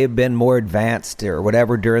that may have been more advanced or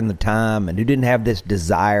whatever during the time and who didn't have this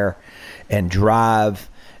desire and drive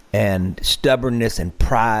and stubbornness and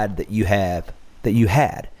pride that you had,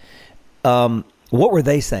 what were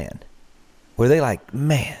they saying? Were they like,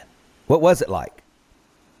 man, what was it like?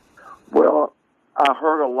 Well, I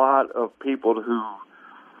heard a lot of people who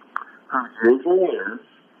years,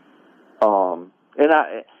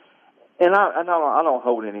 and I don't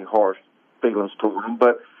hold any harsh feelings toward them,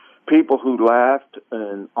 but people who laughed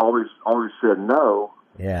and always said no.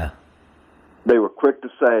 Yeah. They were quick to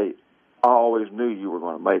say, I always knew you were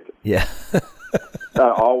going to make it. Yeah.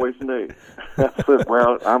 I always knew. I said,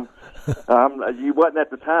 well, you wasn't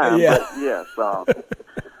at the time, but yes.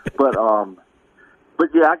 But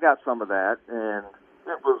yeah, I got some of that, and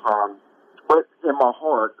it was, but in my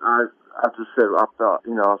heart, I just said, I thought, I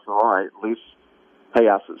said, all right, at least, hey,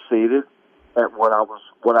 I succeeded at what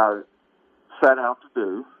I set out to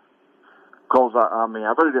do. Because I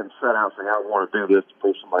really didn't set out saying I want to do this to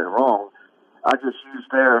prove somebody wrong. I just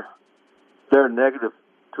used their negative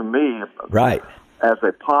to me, right, as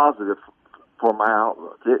a positive for my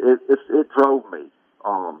outlook. It drove me,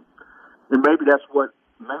 and maybe that's the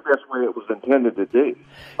way it was intended to do.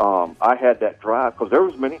 I had that drive because there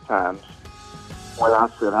was many times when I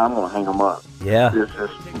said I'm going to hang them up. Yeah,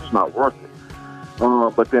 it's not worth it.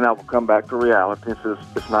 But then I will come back to reality and say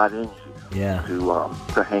it's not easy. Yeah.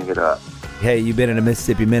 To hang it up. Hey, you've been in a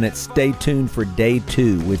Mississippi Minute. Stay tuned for day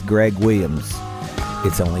 2 with Greg Williams.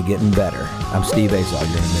 It's only getting better. I'm Steve Azar.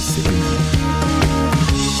 You're in a Mississippi Minute.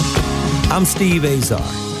 I'm Steve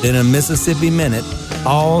Azar. In a Mississippi Minute,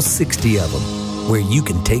 all 60 of them, where you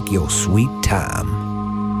can take your sweet time.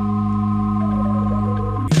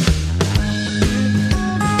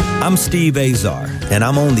 I'm Steve Azar, and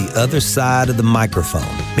I'm on the other side of the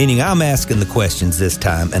microphone, meaning I'm asking the questions this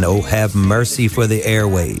time, and oh, have mercy for the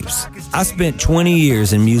airwaves. I spent 20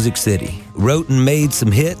 years in Music City, wrote and made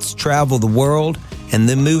some hits, traveled the world, and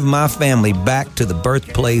then moved my family back to the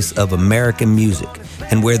birthplace of American music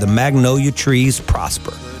and where the magnolia trees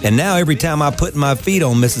prosper. And now every time I put my feet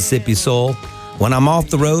on Mississippi soil, when I'm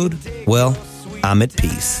off the road, well, I'm at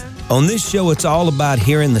peace. On this show, it's all about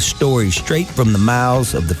hearing the stories straight from the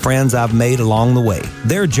mouths of the friends I've made along the way,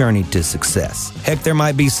 their journey to success. Heck, there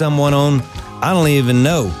might be someone on I don't even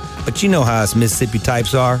know. But you know how us Mississippi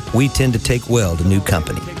types are. We tend to take well to new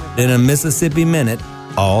company. In a Mississippi Minute,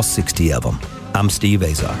 all 60 of them. I'm Steve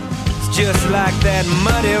Azar. It's just like that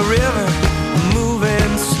muddy river,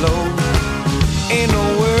 moving slow. Ain't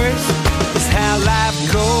no worries, it's how life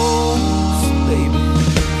goes,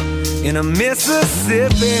 baby. In a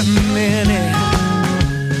Mississippi Minute.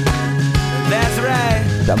 That's right.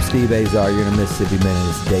 I'm Steve Azar. You're in a Mississippi Minute.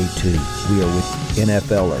 It's day 2. We are with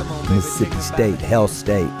NFLer, Mississippi State, Hell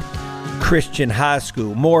State, Christian High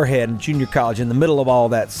School, Moorhead, and junior college. In the middle of all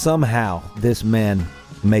that, somehow this man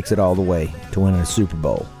makes it all the way to winning a Super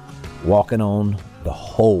Bowl, walking on the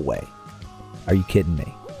whole way. Are you kidding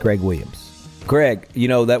me? Greg Williams. Greg, you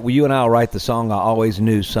know that you and I will write the song I Always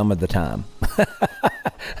Knew Some of the Time.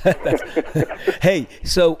 Hey,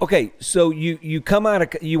 so you come out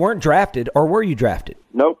of, you weren't drafted, or were you drafted?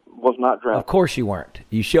 Nope, was not drafted. Of course you weren't.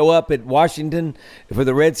 You show up at Washington for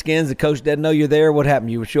the Redskins. The coach doesn't know you're there. What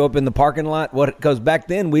happened? You would show up in the parking lot. What? Because back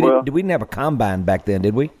then we didn't have a combine back then,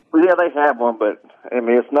 did we? Well, yeah, they had one, but I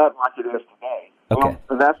mean it's not like it is today. Okay,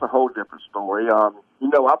 and that's a whole different story.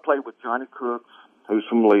 I played with Johnny Cooks, who's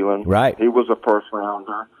from Leland. Right. He was a first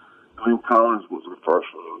rounder. Glenn Collins was a first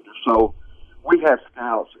rounder. So we had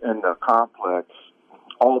scouts in the complex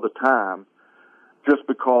all the time, just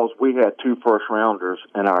because we had 2 first rounders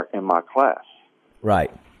in my class.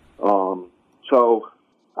 Right. So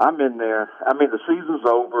I'm in there. I mean, the season's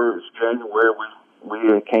over. It's January.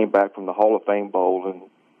 We came back from the Hall of Fame Bowl,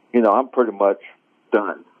 and I'm pretty much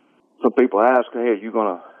done. Some people ask, "Hey, are you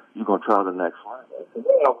gonna try the next one?" I said,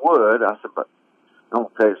 "Yeah, I would." I said, "But I'm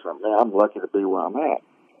gonna tell you something, man. I'm lucky to be where I'm at.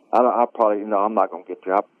 I probably, I'm not gonna get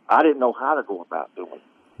there. I didn't know how to go about doing it.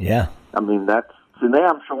 Yeah. I mean, now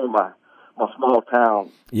I'm showing my small town.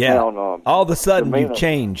 Yeah. Town, all of a sudden, you've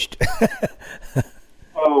changed.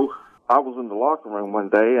 So I was in the locker room one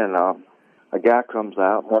day, and a guy comes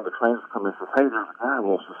out. One of the trainers comes in and says, "Hey, there's a guy who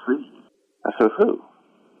wants to see you." I said, "Who?"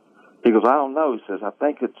 He goes, "I don't know." He says, "I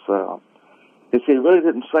think it's." He said, "He really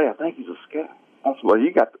didn't say. I think he's a scout." I said, "Well,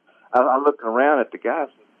 you got." I looked around at the guy and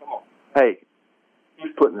said, "Come on, hey,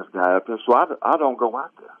 he's putting this guy up there." So I don't go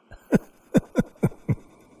out there.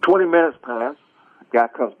 20 minutes pass. The guy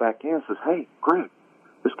comes back in and says, "Hey, Greg,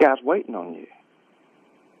 this guy's waiting on you."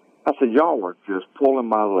 I said, "Y'all were just pulling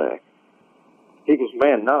my leg." He goes,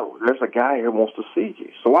 "Man, no, there's a guy here who wants to see you."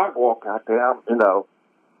 So I walk out there,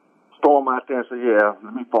 storm out there and say, "Yeah,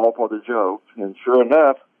 let me fall for the joke." And sure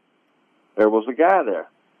enough, there was a guy there.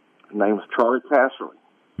 His name was Charlie Casserly.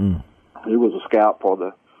 Mm. He was a scout for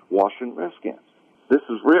the Washington Redskins. This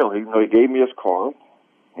is real. He gave me his card,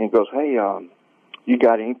 and he goes, "Hey, you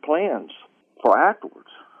got any plans for afterwards?"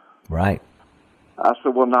 Right. I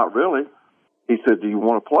said, "Well, not really." He said, "Do you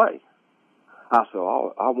want to play?" I said,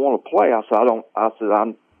 "Oh, I want to play." I said, I don't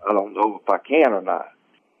know if I can or not."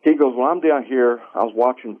 He goes, "Well, I'm down here. I was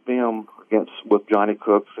watching film with Johnny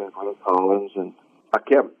Cooks and Glenn Collins, and I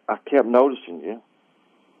kept noticing you."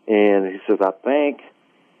 And he says, "I think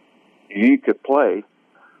you could play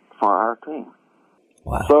for our team."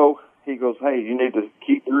 Wow. So he goes, "Hey, you need to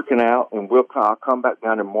keep working out, and I'll come back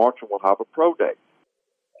down in March and we'll have a pro day."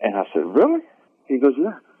 And I said, "Really?" He goes,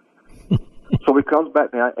 "Yeah." So he comes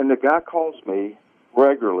back down, and the guy calls me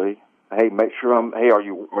regularly. "Hey, make sure are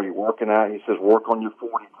you working out?" He says, "Work on your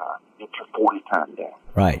 40 time. Get your 40 time down."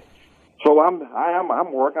 Right. So I'm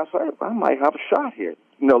working. I say, I might have a shot here.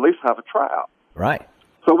 At least have a tryout. Right.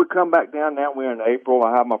 So we come back down now. We're in April.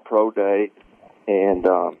 I have my pro day, and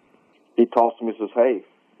he talks to me and says, "Hey,"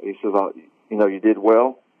 he says, "you did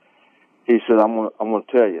well." He said, I'm going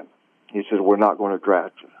to tell you." He said, "We're not going to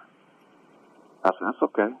draft you." I said, "That's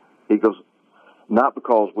okay." He goes, "Not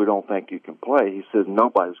because we don't think you can play." He said,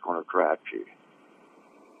 "Nobody's going to draft you."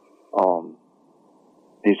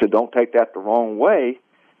 He said, "Don't take that the wrong way."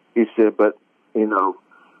 He said, "But,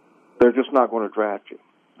 they're just not going to draft you."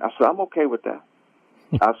 I said, "I'm okay with that."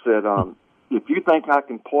 I said, "If you think I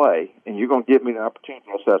can play and you're going to give me the opportunity,"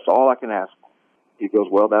 I said, "that's all I can ask for." He goes,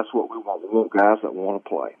 "Well, that's what we want. We want guys that want to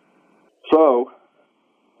play." So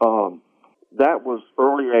that was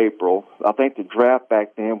early April. I think the draft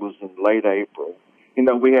back then was in late April.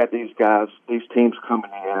 We had these guys, these teams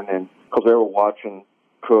coming in, and because they were watching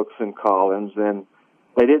Cooks and Collins, and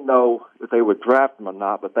they didn't know if they would draft them or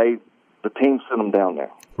not, but the team sent them down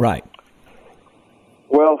there. Right.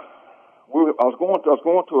 Well, I was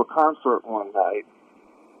going to a concert one night,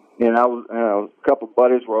 and a couple of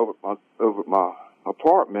buddies were over at my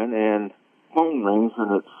apartment, and phone rings,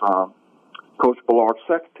 and it's Coach Ballard's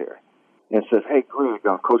secretary, and says, "Hey, Greg,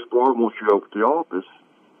 Coach Ballard wants you over to the office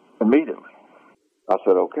immediately." I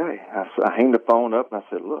said, "Okay." I hang the phone up, and I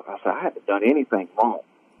said, "Look," I haven't done anything wrong.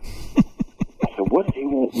 said, what did he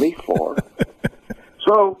want me for?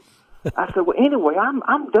 So I said, well, anyway,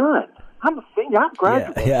 I'm done. I'm a senior. I'm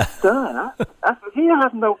graduated. Yeah. Done. I said, he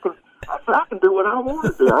has no. I said, I can do what I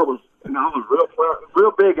want to do. I was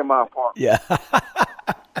real big in my apartment. Yeah.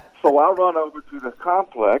 So I run over to the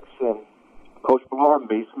complex, and Coach Ballard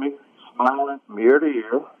meets me, smiling from ear to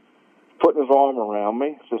ear, putting his arm around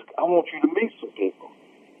me, says, I want you to meet some people.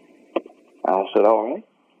 I said, all right.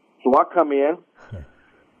 So I come in,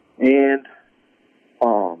 and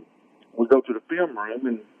we go to the film room,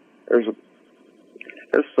 and there's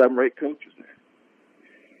 7 or 8 coaches there.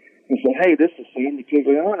 He said, hey, this is Sandy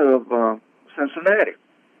Kigliano of Cincinnati.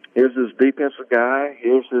 Here's his defensive guy.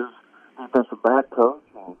 Here's his defensive back coach.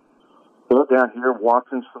 And they're down here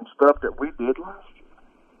watching some stuff that we did last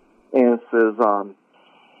year. And says,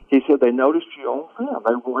 he said, they noticed you on film.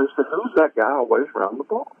 They said, who's that guy always around the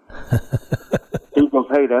ball? He goes,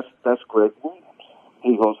 hey, that's Greg Williams.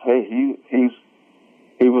 He goes, hey,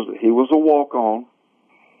 he was a walk-on.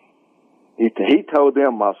 He told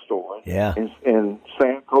them my story. Yeah. And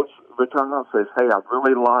Sam, Coach returned up and says, hey, I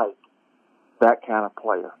really like that kind of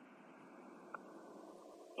player.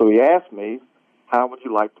 So he asked me, how would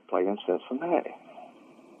you like to play in Cincinnati?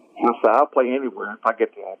 I said, I'll play anywhere if I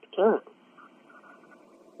get the opportunity.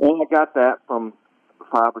 And I got that from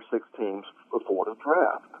 5 or 6 teams before the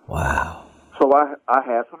draft. Wow. So I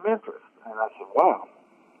had some interest. And I said, wow.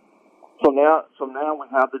 So now we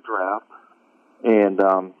have the draft. And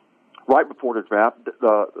right before the draft,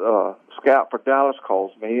 the scout for Dallas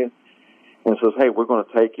calls me and says, hey, we're going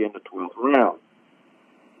to take you in the 12th round.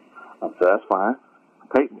 I said, that's fine.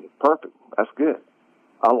 Take me. Perfect. That's good.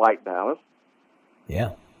 I like Dallas.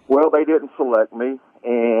 Yeah. Well, they didn't select me,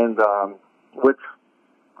 and which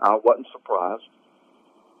I wasn't surprised.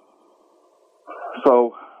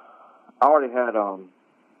 So I already had an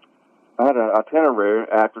itinerary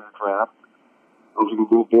after the draft. I was going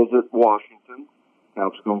to go visit Washington. I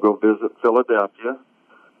was going to go visit Philadelphia.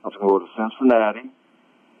 I was going to go to Cincinnati.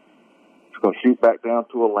 I was going to shoot back down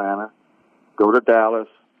to Atlanta, go to Dallas,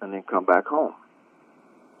 and then come back home.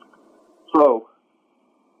 So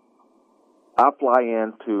I fly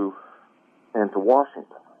into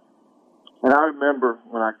Washington. And I remember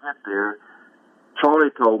when I get there, Charlie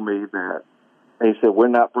told me that, he said, we're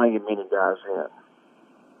not bringing many guys in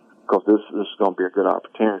because this is going to be a good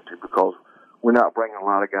opportunity because we're not bringing a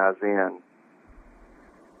lot of guys in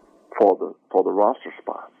for the roster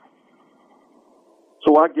spots.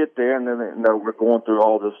 So I get there, and then we're going through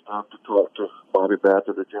all this stuff to talk to Bobby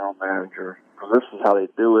Baffert, the general manager. Because this is how they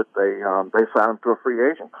do it. They sign him to a free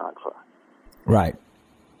agent contract. Right.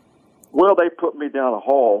 Well, they put me down a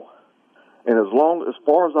hall, and as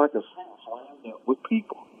far as I could see, I ended up with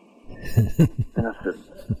people. And I said,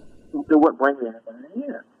 they wouldn't bring me anybody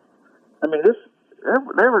in. I mean, there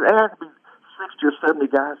had to be 60 or 70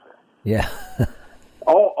 guys there. Yeah.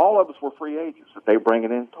 All of us were free agents that they bring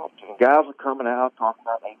it in and talk to. And guys are coming out talking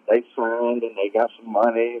about they signed and they got some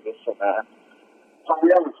money, this and that. So we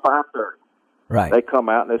have it 5:30. Right. They come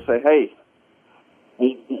out and they say, hey,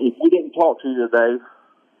 if we didn't talk to you today,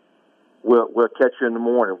 we'll catch you in the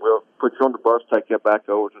morning. We'll put you on the bus, take you back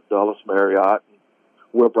over to Dulles Marriott, and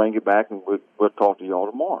we'll bring you back and we'll talk to you all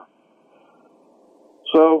tomorrow.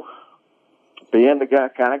 So, being the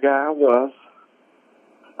kind of guy I was,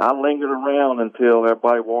 I lingered around until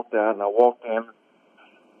everybody walked out, and I walked in,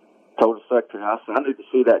 told the secretary, I said, I need to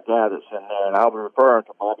see that guy that's in there, and I was referring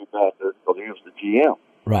to Bobby Baffert because he was the GM.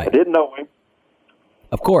 Right. I didn't know him.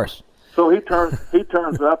 Of course. So he turns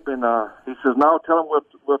up, and he says, no, tell him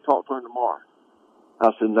we'll talk to him tomorrow.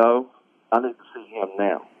 I said, no, I need to see him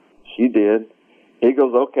now. She did. He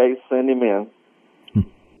goes, okay, send him in.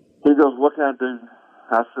 He goes, what can I do?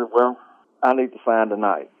 I said, well, I need to sign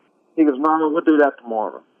tonight. He goes, no, we'll do that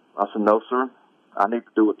tomorrow. I said, no, sir, I need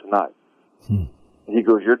to do it tonight. He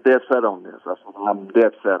goes, you're dead set on this. I said, I'm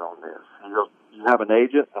dead set on this. He goes, you have an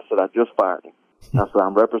agent? I said, I just fired him. I said,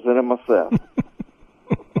 I'm representing myself.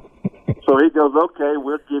 So he goes, okay,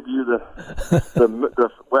 we'll give you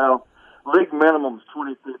league minimum is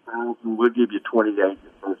 $22,000. We'll give you 28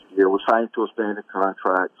 this year. We're signed to a standard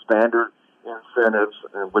contract, standard incentives,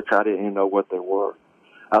 which I didn't even know what they were.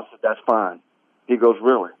 I said, that's fine. He goes,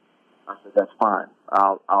 really? I said, that's fine.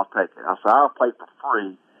 I'll take it. I said, I'll play for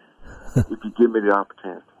free if you give me the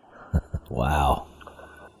opportunity. Wow.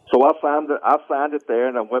 So I signed it there,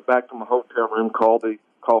 and I went back to my hotel room, called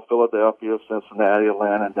Philadelphia, Cincinnati,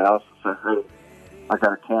 Atlanta, and Dallas, and said, hey, I got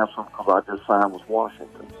to cancel because I just signed with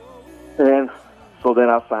Washington. And so then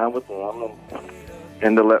I signed with them,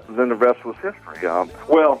 and then the rest was history.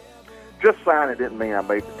 Just signing didn't mean I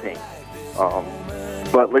made the team.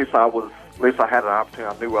 But at least I was at least I had an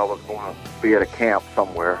opportunity. I knew I was going to be at a camp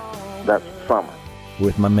somewhere that summer.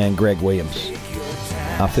 With my man Greg Williams.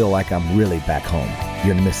 I feel like I'm really back home.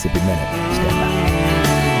 You're in the Mississippi Minute. Stand by.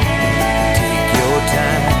 Take your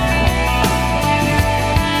time.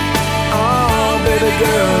 Oh, baby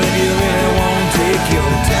girl, if you really want to take your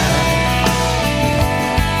time.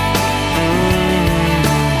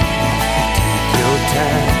 Take your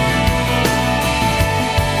time.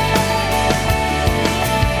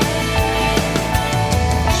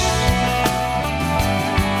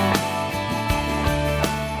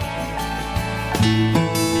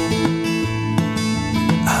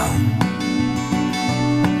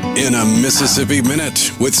 In a Mississippi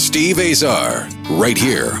Minute with Steve Azar, right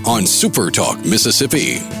here on Super Talk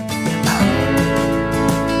Mississippi.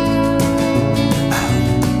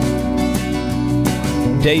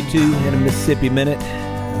 Day 2 in a Mississippi Minute.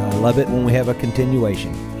 I love it when we have a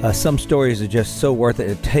continuation. Some stories are just so worth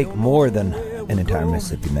it. It'd take more than an entire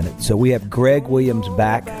Mississippi Minute. So we have Greg Williams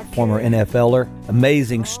back, former NFLer.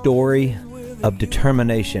 Amazing story of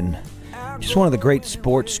determination. Just one of the great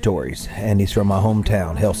sports stories. And he's from my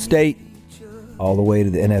hometown, Hell State, all the way to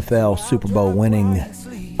the NFL, Super Bowl winning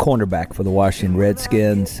cornerback for the Washington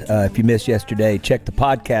Redskins. If you missed yesterday, check the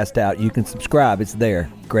podcast out. You can subscribe. It's there.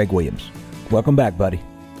 Greg Williams. Welcome back, buddy.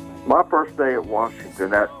 My first day at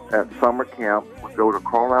Washington at summer camp, we go to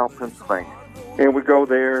Carlisle, Pennsylvania. And we go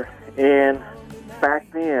there, and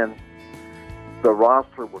back then, the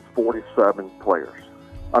roster was 47 players.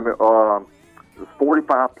 I mean, it was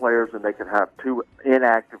 45 players, and they could have 2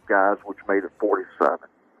 inactive guys, which made it 47.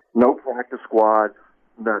 No practice squad,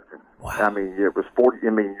 nothing. Wow. I mean, it was 40. I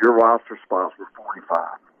mean, your roster spots were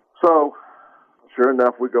 45. So, sure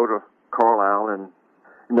enough, we go to Carlisle, and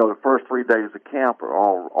you know, the first 3 days of camp are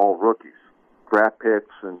all rookies, draft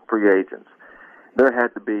picks, and free agents. There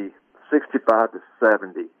had to be 65 to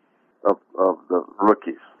 70 of the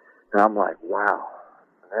rookies, and I'm like, wow,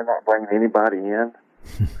 they're not bringing anybody in.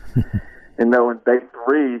 And no, in day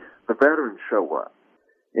 3, the veterans show up,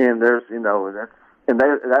 and there's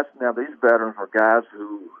that's now these veterans are guys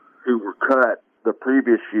who were cut the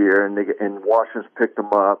previous year, and Washington's picked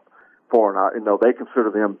them up for they consider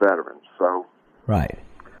them veterans. So right.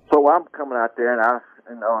 So I'm coming out there, and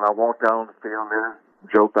I walked out on the field there.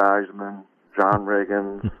 Joe Theismann, John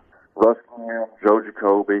Riggins, Russ Graham, Joe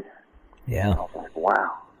Jacoby. Yeah. I was like,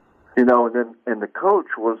 wow. And the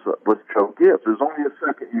coach was Joe Gibbs. It was only his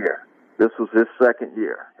second year. This was his second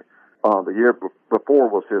year. The year before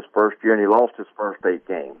was his first year, and he lost his first 8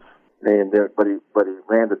 games. But he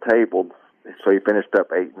ran the table, so he finished up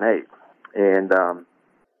 8-8. And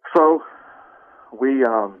so we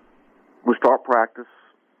start practice.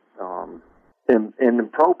 And in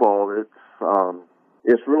pro ball,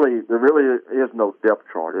 it's really there really is no depth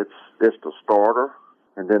chart. It's the starter,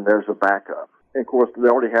 and then there's a backup. And of course, they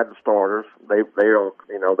already had the starters. They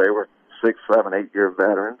were 6, 7, 8 year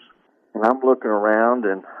veterans. And I'm looking around,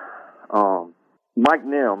 and Mike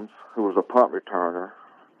Nims, who was a punt returner,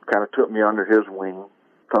 kind of took me under his wing,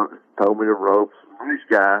 told me the ropes. Nice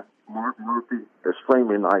guy. Mark Murphy,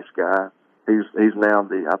 extremely nice guy. He's now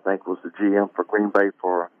I think was the GM for Green Bay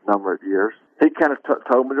for a number of years. He kind of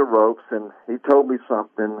told me the ropes, and he told me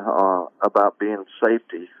something about being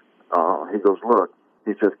safety. He goes, look,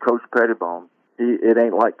 he says, Coach Pettibone, it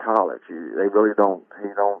ain't like college. They really don't.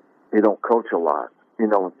 He don't coach a lot. In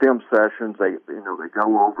film sessions, they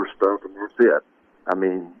go over stuff, and that's it. I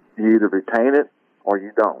mean, you either retain it or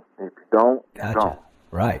you don't. If you don't, Gotcha. you don't.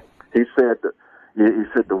 Right. He said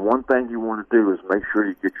the one thing you want to do is make sure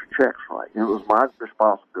you get your checks right. And it was my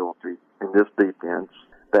responsibility in this defense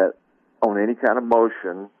that on any kind of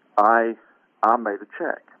motion, I made a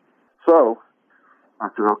check. So I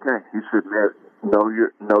said, okay. He said, know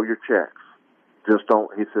your checks. Just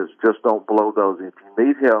don't blow those. If you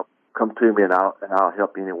need help, come to me and I'll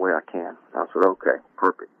help you any way I can. I said, okay,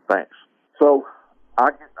 perfect, thanks. So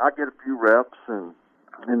I get a few reps, and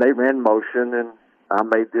they ran motion, and I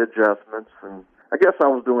made the adjustments, and I guess I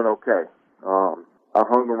was doing okay. I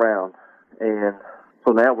hung around, and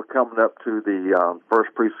so now we're coming up to the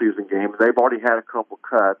first preseason game. They've already had a couple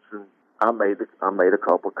cuts, and I made a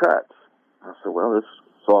couple cuts. I said, well,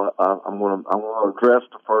 I'm going to address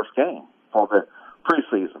the first game for the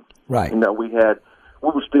preseason. Right. We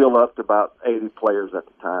were still up to about 80 players at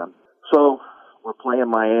the time. So we're playing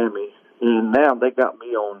Miami, and now they got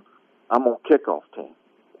me I'm on kickoff team.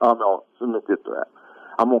 Let me get to that.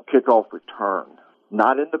 I'm on kickoff return.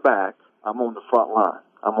 Not in the back. I'm on the front line.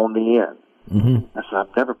 I'm on the end. Mm-hmm. I said,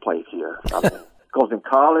 I've never played here. Because in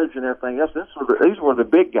college and everything else, these were the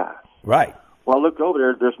big guys. Right. Well, I look over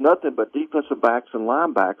there. There's nothing but defensive backs and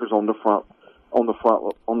linebackers on the front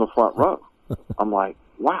row. I'm like,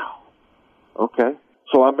 wow, okay.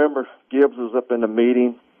 So I remember Gibbs was up in the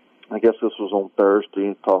meeting. I guess this was on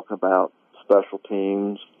Thursday, talking about special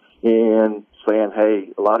teams and saying,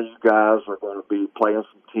 hey, a lot of you guys are going to be playing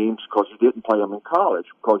some teams because you didn't play them in college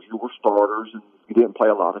because you were starters and you didn't play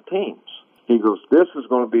a lot of teams. He goes, this is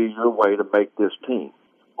going to be your way to make this team.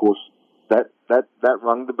 Of course, that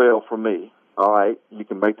rung the bell for me. All right, you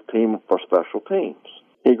can make the team for special teams.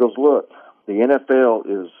 He goes, look, the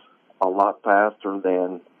NFL is a lot faster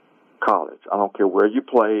than college. I don't care where you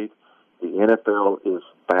played. The NFL is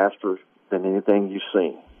faster than anything you've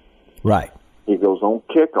seen. Right. He goes, on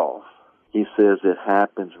kickoff, he says it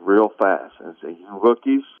happens real fast. And he said, you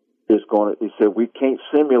rookies, he said, we can't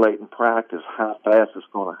simulate in practice how fast it's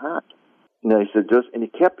going to happen. And he said, and he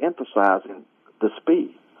kept emphasizing the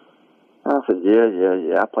speed. And I said,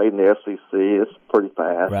 yeah. I played in the SEC. It's pretty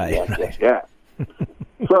fast. Right. Yeah.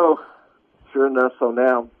 So, sure enough,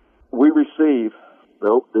 now we receive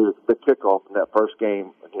the kickoff in that first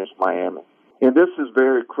game against Miami. And this is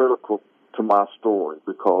very critical to my story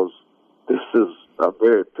because this is a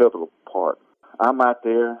very pivotal part. I'm out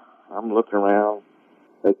there. I'm looking around.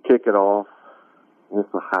 They kick it off.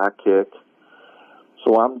 It's a high kick.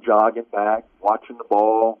 So I'm jogging back, watching the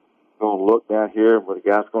ball, going to look down here, but the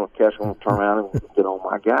guy's going to catch, going to turn around and get on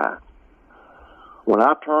my guy. When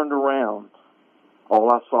I turned around,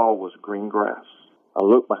 all I saw was green grass. I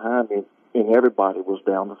looked behind me, and everybody was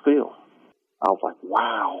down the field. I was like,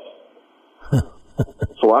 wow.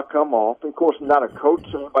 So I come off. Of course, not a coach,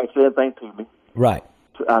 so anybody said anything to me. Right.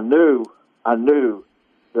 So I knew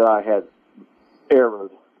that I had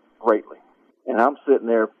erred greatly. And I'm sitting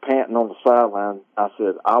there panting on the sideline. I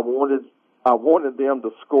said, I wanted them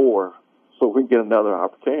to score so we can get another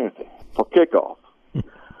opportunity for kickoff.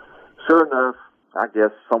 Sure enough, I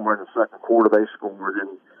guess somewhere in the second quarter they scored,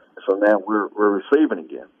 and so now we're receiving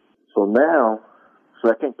again. So now,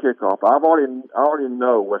 second kickoff, I already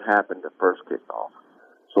know what happened at first kickoff.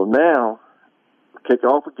 So now,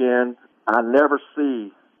 kickoff again. I never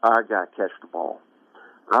see our guy catch the ball.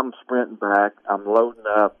 I'm sprinting back. I'm loading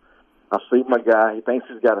up. I see my guy. He thinks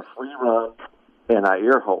he's got a free run, and I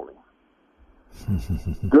ear hold him.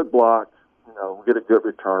 Good block. We get a good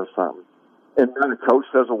return or something. And then the coach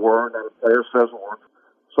says a word, and the player says a word.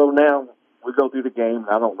 So now we go through the game.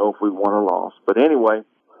 I don't know if we won or lost. But anyway,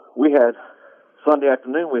 Sunday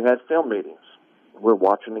afternoon, we had film meetings. We're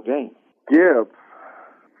watching the game. Gibbs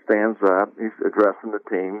stands up. He's addressing the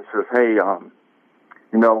team. He says, hey,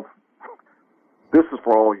 this is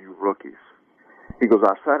for all you rookies. He goes,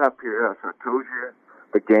 I sat up here. I told you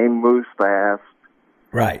the game moves fast.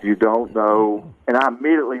 Right. You don't know. And I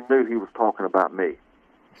immediately knew he was talking about me.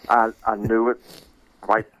 I knew it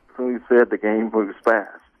right as soon as he said the game moves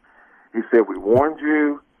fast. He said, we warned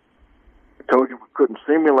you. I told you we couldn't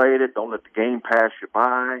simulate it. Don't let the game pass you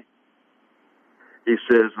by. He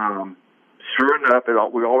says, sure enough,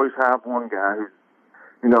 we always have one guy who,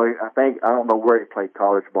 I don't know where he played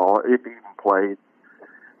college ball, if he even played.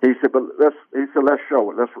 He said, let's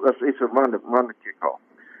show it. He said, run the kickoff.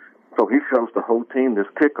 So he shows the whole team this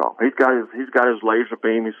kickoff. He's got his laser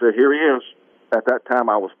beam. He said, here he is. At that time,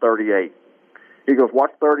 I was 38. He goes,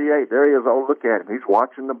 watch 38. There he is. Oh, look at him. He's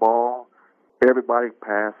watching the ball. Everybody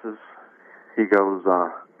passes. He goes,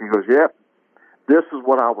 yep, this is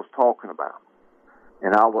what I was talking about.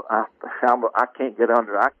 And I can't get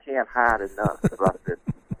under it. I can't hide enough. So I said,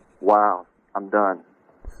 wow, I'm done.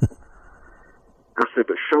 I said,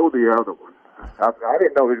 but show the other one. I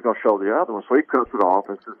didn't know he was going to show the other one, so he cuts it off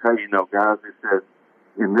and says, hey, guys, he said,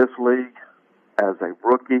 in this league, as a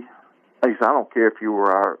rookie, he said, I don't care if you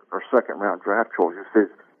were our second-round draft choice. He says,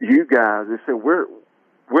 you guys, he said, we're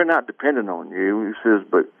not dependent on you. He says,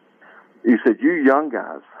 but he said, you young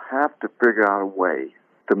guys have to figure out a way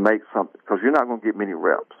to make something, because you're not going to get many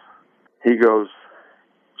reps. He goes,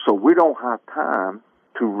 so we don't have time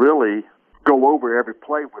to really go over every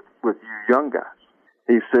play with you young guys.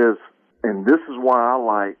 He says, and this is why I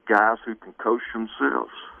like guys who can coach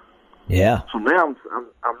themselves. Yeah. So now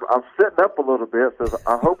I'm sitting up a little bit. Says,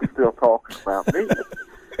 I hope he's still talking about me.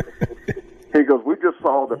 He goes, we just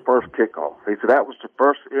saw the first kickoff. He said that was the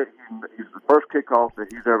first kickoff that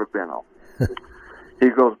he's ever been on. He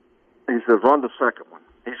says, run the second one.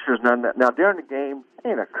 He says, now during the game,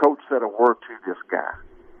 ain't a coach said a word to this guy.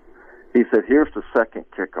 He said, here's the second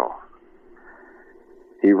kickoff.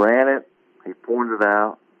 He ran it. He pointed it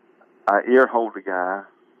out. I ear-hold the guy.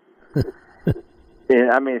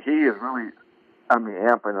 And, he is really,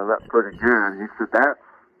 amping it up pretty good. He said, that's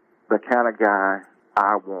the kind of guy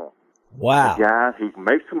I want. Wow. The guy, he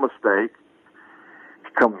makes a mistake.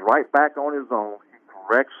 He comes right back on his own. He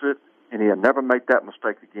corrects it, and he'll never make that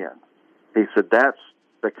mistake again. He said, that's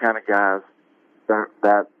the kind of guys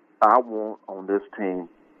that I want on this team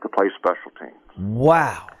to play special teams.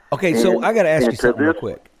 Wow. Okay, so I got to ask you something real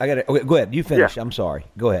quick. Okay, go ahead. You finish. Yeah. I'm sorry.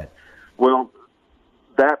 Go ahead. Well,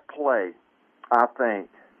 that play, I think,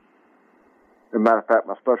 as a matter of fact,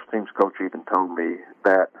 my special teams coach even told me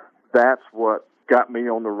that that's what got me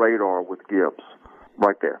on the radar with Gibbs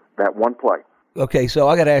right there, that one play. Okay, so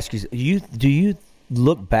I got to ask you, do you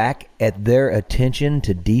look back at their attention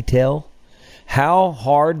to detail? How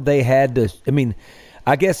hard they had to – I mean,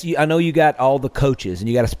 I guess I know you got all the coaches and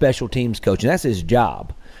you got a special teams coach, and that's his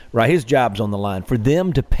job, right? His job's on the line. For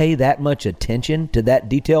them to pay that much attention to that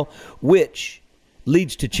detail, which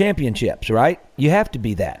leads to championships, right? You have to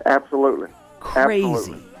be that. Absolutely. Crazy.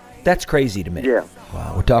 Absolutely. That's crazy to me. Yeah.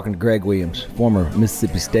 Wow. We're talking to Greg Williams, former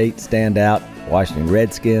Mississippi State standout, Washington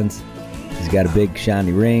Redskins. He's got a big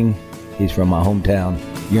shiny ring. He's from my hometown.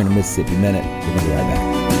 You're in a Mississippi Minute. We're going to be right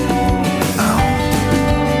back.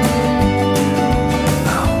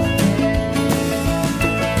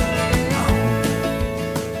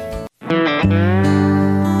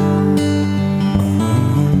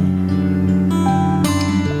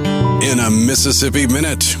 In a Mississippi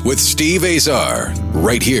Minute with Steve Azar,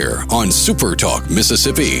 right here on Super Talk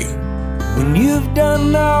Mississippi. When you've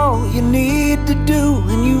done all you need to do,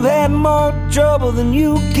 and you've had more trouble than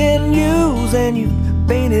you can use, and you've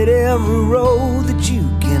painted every road that you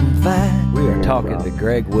can find. We are talking to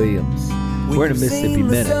Greg Williams. We're in a Mississippi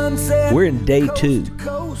Minute. We're in day 2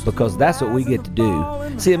 because that's what we get to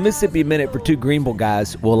do. See, a Mississippi Minute for 2 Greenville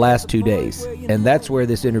guys will last 2 days, and that's where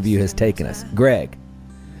this interview has taken us. Greg,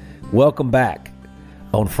 welcome back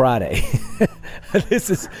on Friday. This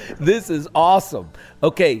is awesome.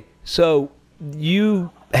 Okay, so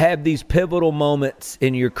you have these pivotal moments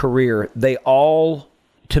in your career. They all,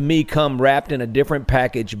 to me, come wrapped in a different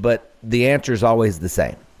package, but the answer is always the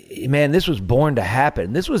same. Man, this was born to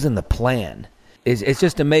happen. This was in the plan. It's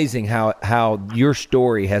just amazing how your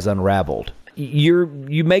story has unraveled.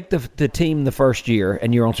 You make the team the first year,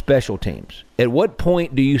 and you're on special teams. At what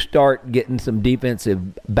point do you start getting some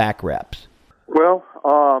defensive back reps? Well,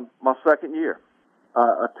 my second year.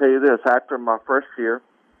 I'll tell you this, after my first year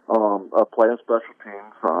of playing special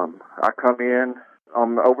teams, I come in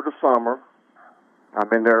over the summer.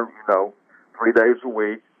 I'm in there, 3 days a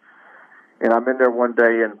week. And I'm in there one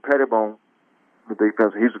day, and Pettibone, he's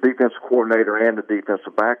the defensive coordinator and the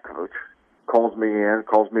defensive back coach, calls me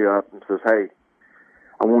up and says, hey,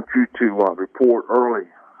 I want you to report early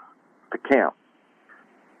to camp.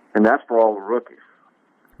 And that's for all the rookies.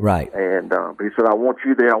 Right. And he said, I want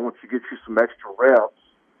you there. I want you to get you some extra reps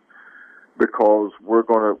because we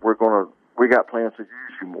got plans to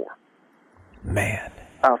use you more. Man.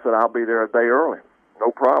 I said, I'll be there a day early. No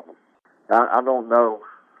problem. I don't know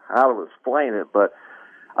how to explain it, but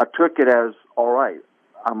I took it as, all right,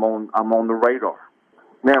 I'm on the radar.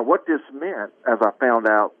 Now, what this meant, as I found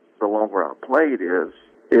out the longer I played, is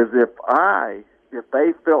if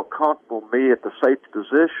they felt comfortable me at the safety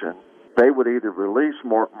position, they would either release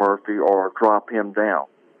Mark Murphy or drop him down.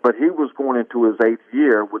 But he was going into his 8th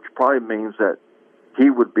year, which probably means that he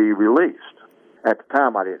would be released. At the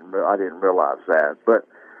time, I didn't realize that, but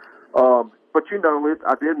I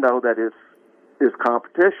did know that it's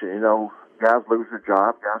competition. Guys lose their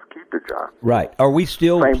job, guys keep their job. Right. Are we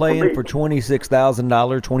still playing for $26,000,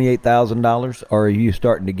 $28,000, or are you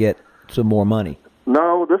starting to get some more money?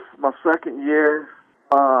 No, this is my second year.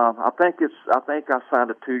 I think I signed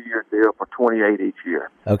a 2-year deal for $28 each year.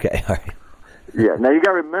 Okay, all right. Yeah. Now you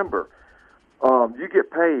got to remember, you get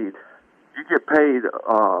paid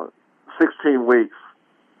 16 weeks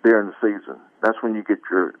during the season. That's when you get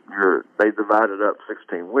they divide it up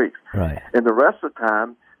 16 weeks. Right. And the rest of the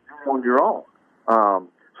time, you're on your own.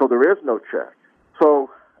 So there is no check. So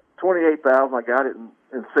 $28,000, I got it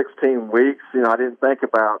in 16 weeks. I didn't think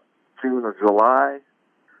about June or July.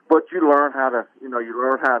 But you learn how to,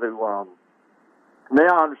 now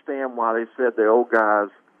I understand why they said the old guys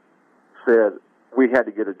said we had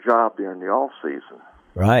to get a job during the off season.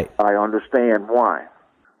 Right. I understand why.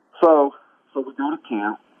 So we go to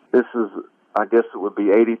camp. This is, I guess it would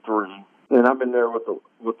be 83, and I'm in there with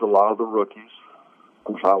a lot of the rookies.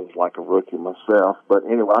 I was like a rookie myself, but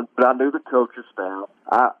anyway, I knew the coach's staff.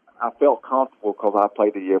 I felt comfortable because I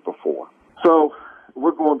played the year before. So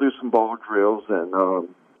we're going to do some ball drills, and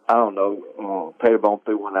I don't know, Pettibone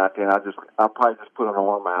threw one out there, and I probably just put an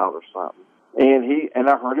arm out or something. And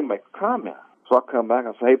I heard him make a comment. So I come back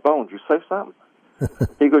and I say, hey, Bone, did you say something?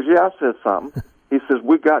 He goes, yeah, I said something. He says,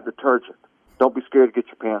 we got detergent. Don't be scared to get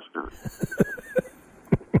your pants dirty.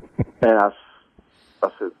 And I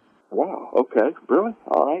said, wow, okay, really?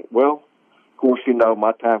 All right. Well, of course, you know,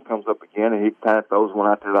 my time comes up again, and he kind of throws one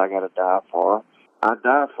out there that I got to dive for. I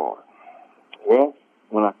dive for it. Well,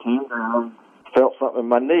 when I came down, felt something in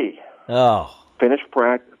my knee. Oh. Finished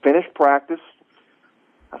practice.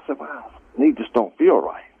 I said, wow, knee just don't feel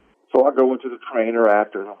right. So I go into the trainer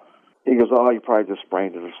after. He goes, oh, you probably just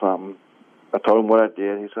sprained it or something. I told him what I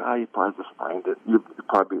did. He said, oh, you probably just sprained it. You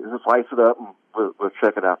probably just ice it up and we'll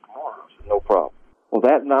check it out tomorrow. I said, no problem. Well,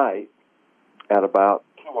 that night at about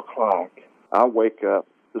 2 o'clock, I wake up,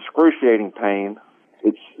 excruciating pain.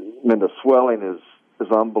 The swelling is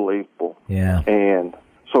unbelievable. Yeah. And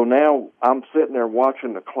so now I'm sitting there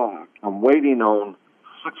watching the clock. I'm waiting on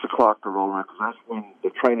 6 o'clock to roll around because that's when the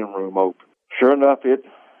training room opens. Sure enough, it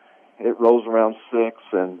rolls around 6,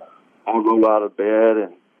 and I roll out of bed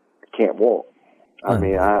and I can't walk. I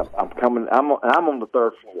mean, I'm on the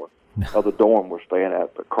 3rd floor of the dorm we're staying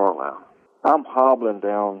at Carlisle. I'm hobbling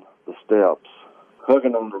down the steps,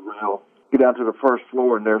 hugging on the rail, get down to the 1st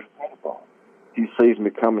floor, and there's Paintball. He sees me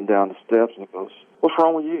coming down the steps, and he goes, what's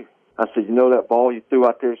wrong with you? I said, you know that ball you threw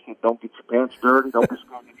out there? He said, don't get your pants dirty. Don't be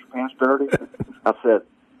scared to get your pants dirty. I said,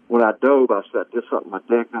 when I dove, I said, this something my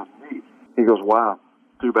dad got me. He goes, wow,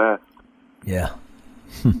 too bad. Yeah.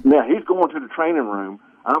 Now, he's going to the training room.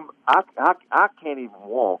 I can't even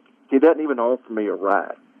walk. He doesn't even offer me a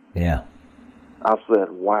ride. Yeah. I said,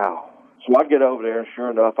 wow. So I get over there, and sure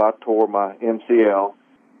enough, I tore my MCL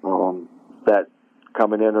that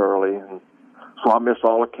coming in early. And so I missed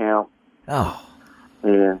all account. Oh.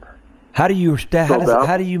 And how do you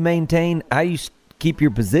maintain? How do you keep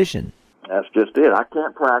your position? That's just it. I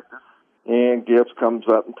can't practice. And Gibbs comes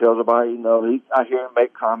up and tells everybody, I hear him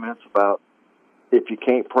make comments about if you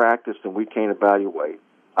can't practice, then we can't evaluate.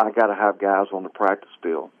 I got to have guys on the practice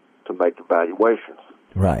field to make evaluations.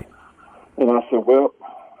 Right. And I said, well,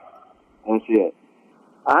 that's it.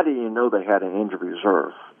 I didn't even know they had an injury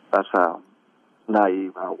reserve. That's how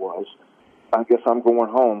naive I was. I guess I'm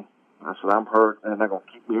going home. I said, I'm hurt, and they're going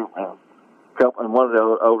to keep me around. And one of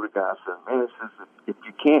the older guys said, man, if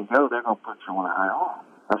you can't go, they're going to put you on IR.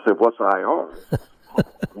 I said, what's IR?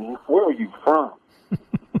 Where are you from?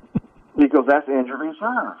 He goes, that's injury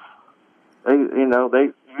reserve.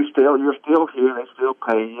 You're still here. They still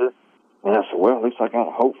pay you. And I said, well, at least I got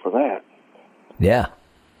a hope for that. Yeah.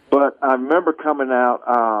 But I remember coming out,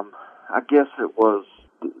 I guess it was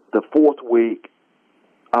the 4th week,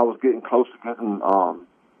 I was getting close to getting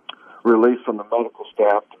released from the medical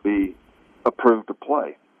staff to be approved to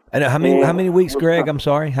play. And how many weeks, Greg? I'm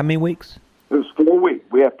sorry. How many weeks? It was 4 weeks.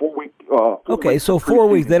 We had 4 weeks. Okay, so 4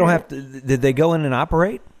 weeks. They don't have to. Did they go in and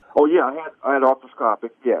operate? Oh yeah, I had arthroscopic.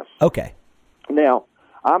 Yes. Okay. Now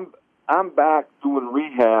I'm back doing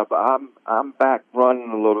rehab. I'm back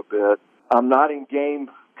running a little bit. I'm not in game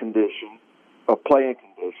condition or playing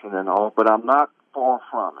condition and all, but I'm not far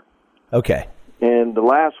from it. Okay. And the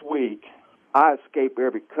last week, I escaped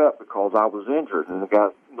every cut because I was injured. And the guy,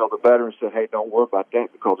 the veteran said, hey, don't worry about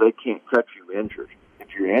that because they can't cut you injured if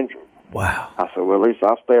you're injured. Wow. I said, well, at least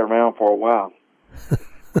I'll stay around for a while.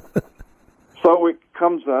 So it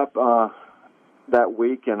comes up that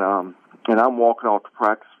week, and I'm walking off the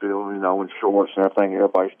practice field, in shorts and everything.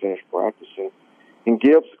 Everybody's finished practicing. And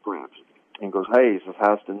Gibbs grabs it and goes, hey, he says,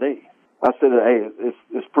 how's the knee? I said, hey,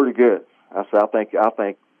 it's pretty good. I said, I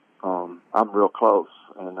think I'm real close.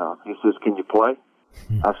 And he says, can you play?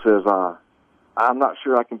 I says, I'm not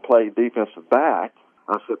sure I can play defensive back.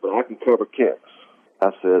 I said, but I can cover kicks.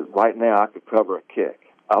 I said, right now I could cover a kick.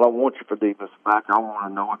 I don't want you for defensive back. I want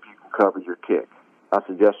to know if you can cover your kick. I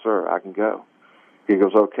said, yes, sir, I can go. He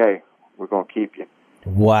goes, okay, we're going to keep you.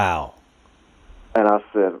 Wow. And I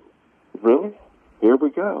said, really? Here we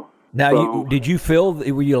go. Now, did you feel,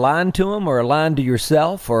 were you lying to him or lying to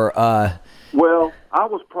yourself? Or Well, I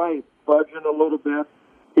was probably fudging a little bit.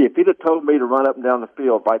 If he'd have told me to run up and down the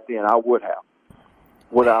field right then, I would have.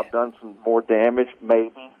 Would I have done some more damage?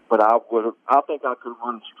 Maybe. But I think I could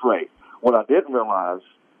run straight. What I didn't realize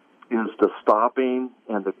is the stopping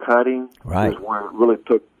and the cutting is where it really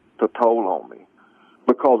took the toll on me.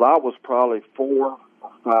 Because I was probably 4 or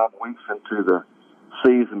 5 weeks into the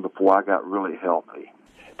season before I got really healthy.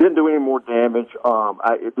 Didn't do any more damage.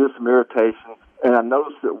 It did some irritation. And I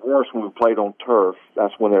noticed it worse when we played on turf.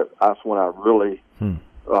 That's when I really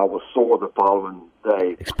was sore the following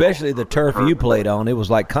day. Especially the turf you played on. It was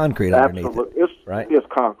like concrete underneath Absolutely. it. Right? It's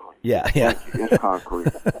concrete. Yeah. It's concrete.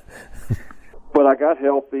 But I got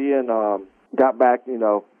healthy and got back, And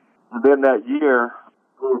then that year,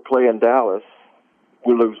 we were playing Dallas.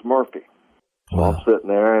 We lose Murphy. So I'm sitting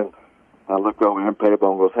there, and I look over here, and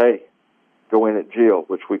Pettibone goes, hey, go in at Jill,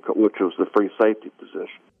 which was the free safety position.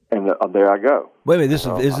 and there I go. Wait a minute, this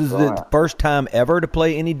is the first time ever to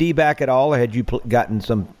play any D-back at all, or had you gotten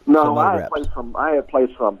some? No, some I reps? had played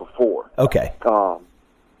some before. Okay.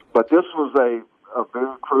 But this was a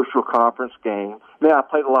very crucial conference game. Now I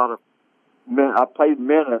played I played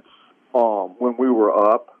minutes when we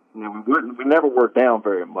were up. And we never were down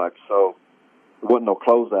very much, so it wasn't no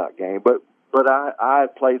closeout game. But I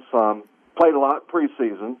had played a lot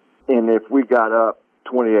preseason, and if we got up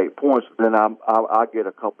 28 points, then I get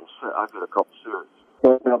a couple series.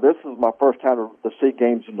 But now this is my first time to see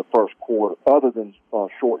games in the first quarter, other than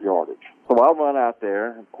short yardage. So I run out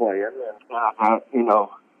there and play it, and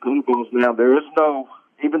blue balls. Now there is no,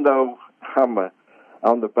 even though I'm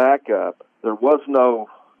the backup, there was no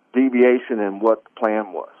deviation in what the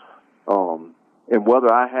plan was. And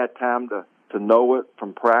whether I had time to know it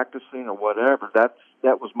from practicing or whatever, that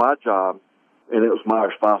was my job, and it was my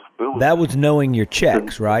responsibility. That was knowing your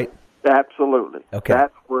checks, right? Absolutely. Okay.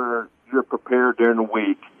 That's where you're prepared during the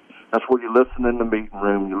week. That's where you listen in the meeting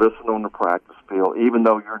room, you listen on the practice field, even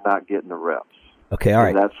though you're not getting the reps. Okay, all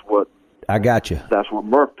right. And that's what I got you. That's what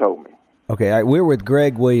Murph told me. Okay, all right. We're with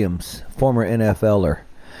Greg Williams, former NFLer.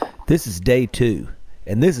 This is day 2,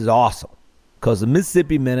 and this is awesome. Because the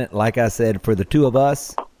Mississippi Minute, like I said, for the two of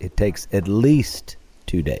us, it takes at least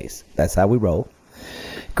 2 days. That's how we roll.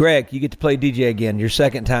 Greg, you get to play DJ again, your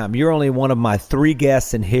second time. You're only one of my 3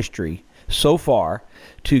 guests in history so far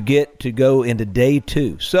to get to go into day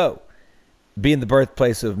 2. So, being the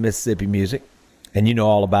birthplace of Mississippi music, and you know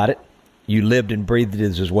all about it, you lived and breathed it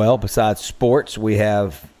as well. Besides sports, we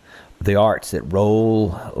have the arts that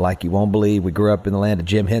roll like you won't believe. We grew up in the land of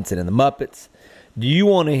Jim Henson and the Muppets. Do you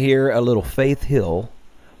want to hear a little Faith Hill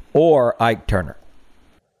or Ike Turner?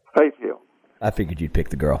 Faith Hill. I figured you'd pick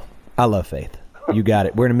the girl. I love Faith. You got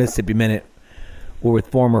it. We're in a Mississippi Minute. We're with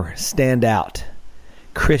former standout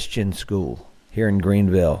Christian school here in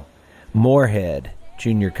Greenville, Moorhead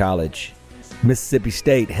Junior College, Mississippi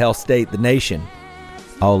State, Hell State, the nation.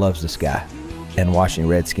 All loves this guy. And Washington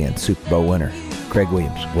Redskins Super Bowl winner, Greg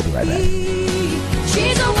Williams. We'll be right back.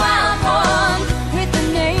 She's a wild one with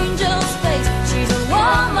an angel's face. She's a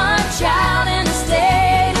woman child in a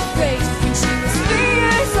state of grace. When she was 3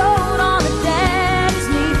 years old on her daddy's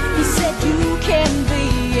knee, he said, you can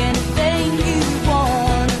be anything you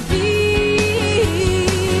want to be.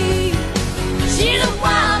 She's a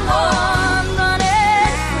wild one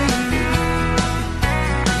running free.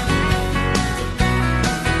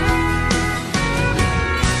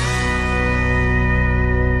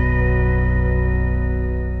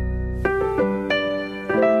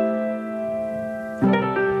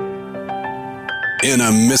 In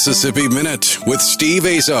a Mississippi Minute with Steve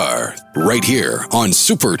Azar, right here on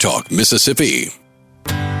Super Talk Mississippi.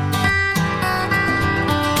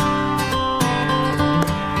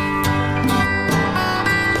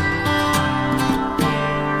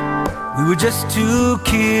 We were just 2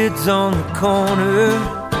 kids on the corner of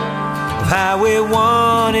Highway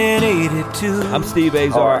 1 and 82. I'm Steve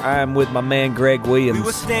Azar. I'm with my man Greg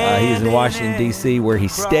Williams. He's in Washington, D.C., where he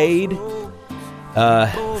stayed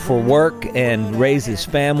for work and raised his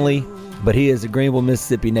family. But he is a Greenville,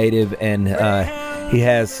 Mississippi native, and he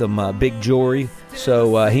has some big jewelry.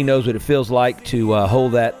 So he knows what it feels like to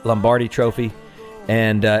hold that Lombardi trophy.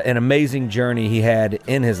 And an amazing journey he had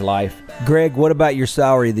in his life. Greg, what about your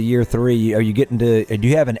salary the year 3? Are you getting to? Do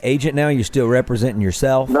you have an agent now? You're still representing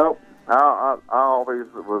yourself? No, I always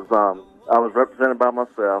was. I was represented by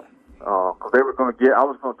myself. Cause they were going to get. I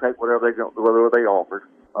was going to take whatever they offered.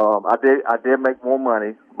 I did make more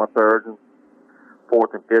money my 3rd and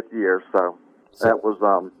 4th and 5th year. So that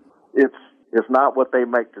was. It's not what they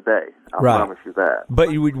make today. I promise you that. But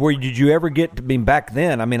did you ever get to be back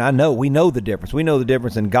then? I mean, we know the difference. We know the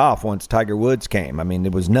difference in golf once Tiger Woods came. I mean,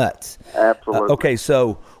 it was nuts. Absolutely. Okay,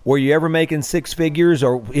 so were you ever making 6 figures,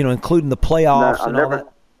 or including the playoffs all that?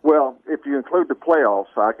 Well, if you include the playoffs,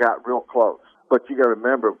 I got real close. But you got to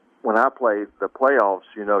remember, when I played the playoffs,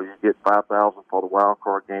 you get $5,000 for the wild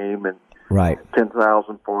card game, and right,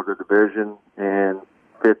 $10,000 for the division, and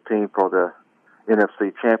 $15,000 for the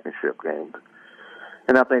NFC Championship game.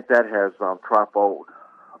 And I think that has trifold.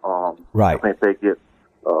 Right. I think they get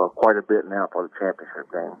quite a bit now for the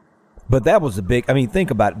championship game. But that was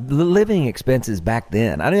think about it, the living expenses back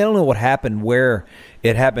then. I don't know what happened, where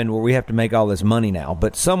it happened, where we have to make all this money now.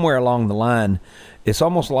 But somewhere along the line, it's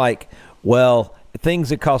almost like, well, things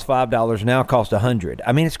that cost $5 now cost $100.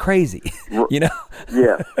 I mean, it's crazy, Yeah,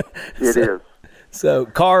 it is. So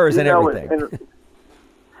cars and everything. And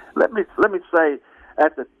let me say,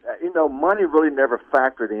 money really never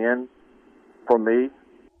factored in for me.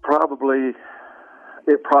 Probably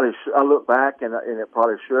it probably. I look back and it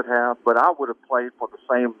probably should have, but I would have played for the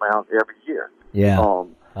same amount every year. Yeah,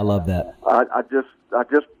 I love that. I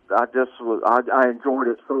enjoyed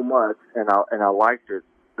it so much, and I liked it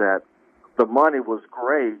that the money was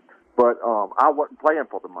great, but I wasn't playing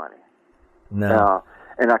for the money. No,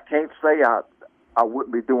 and I can't say I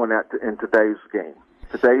wouldn't be doing that in today's game.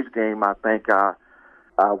 Today's game, I think I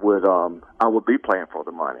would be playing for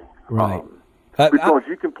the money. Right. Because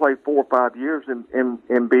you can play 4 or 5 years and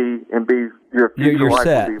be your future you're life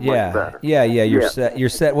set. will be much better. You're set. You're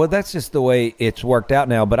set. Well, that's just the way it's worked out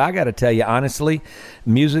now. But I got to tell you, honestly,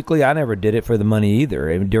 musically, I never did it for the money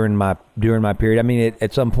either. During my period, I mean,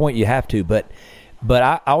 at some point you have to, but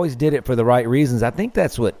I always did it for the right reasons. I think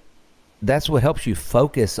that's what helps you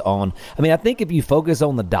focus on. I mean, I think if you focus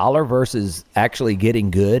on the dollar versus actually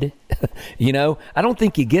getting good, I don't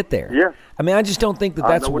think you get there. Yeah. I mean, I just don't think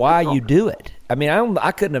that's why you do it. I mean,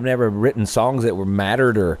 I couldn't have never written songs that were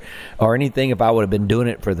mattered or anything if I would have been doing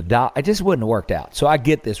it for the dollar. It just wouldn't have worked out. So I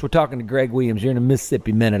get this. We're talking to Greg Williams. You're in a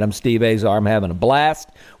Mississippi Minute. I'm Steve Azar. I'm having a blast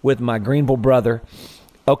with my Greenville brother.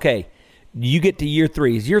 Okay, you get to year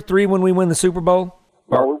 3. Is year 3 when we win the Super Bowl?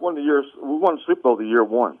 No, we won the Super Bowl the year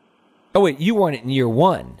 1. Oh, wait, you won it in year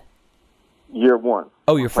 1. Year 1.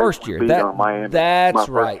 Oh, your first year. That's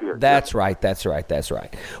right. That's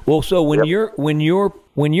right. Well, so when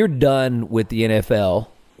you're done with the NFL,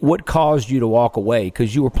 what caused you to walk away?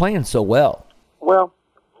 Because you were playing so well. Well,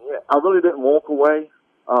 I really didn't walk away.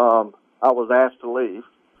 I was asked to leave.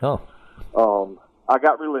 Oh. I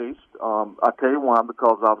got released. I'll tell you why,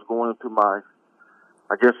 because I was going into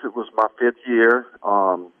I guess it was my 5th year.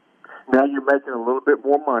 Now you're making a little bit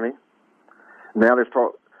more money. Now they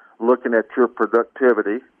start looking at your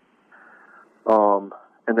productivity, and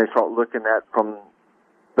they start looking at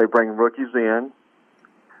they bring rookies in,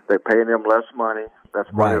 they pay them less money.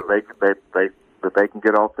 That's money that they can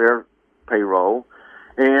get off their payroll,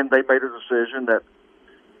 and they made a decision that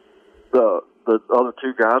the other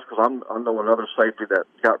 2 guys, because I know another safety that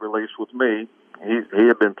got released with me. He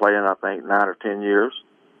had been playing, I think, 9 or 10 years.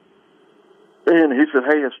 And he said,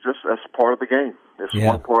 hey, that's part of the game. It's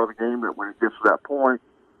one part of the game that when it gets to that point,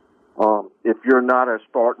 if you're not a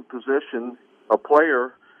starting position, a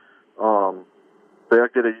player, they'll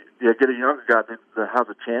get a younger guy that has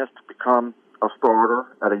a chance to become a starter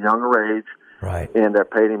at a younger age. Right. And they're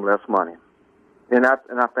paying him less money. And I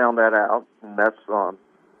found that out, and that's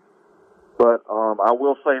but I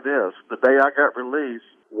will say this: the day I got released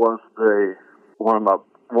was one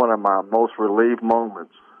of my most relieved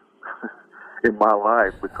moments in my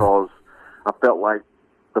life, because I felt like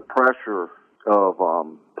the pressure of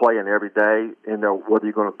playing every day, whether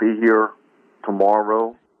you're going to be here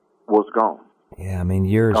tomorrow, was gone. Yeah, I mean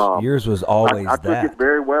yours was always I took it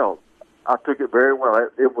very well.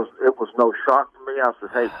 It was no shock to me. I said,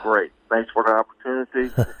 "Hey, great, thanks for the opportunity.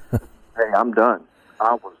 Hey, I'm done.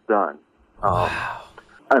 I was done." Wow.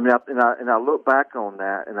 I mean, I look back on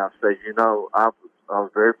that and I say, I was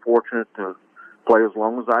very fortunate to play as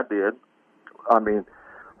long as I did. I mean,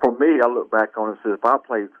 for me, I look back on it and say, if I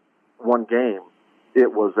played one game,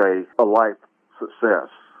 it was a life success.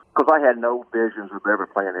 Because I had no visions of ever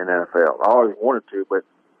playing in the NFL. I always wanted to, but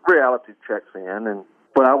reality checks in.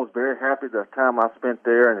 But I was very happy the time I spent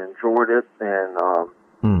there and enjoyed it.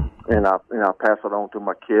 And I pass it on to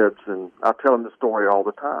my kids, and I tell them the story all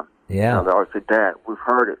the time. Yeah. They always say, Dad, we've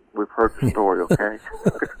heard it. We've heard the story, okay?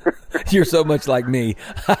 You're so much like me.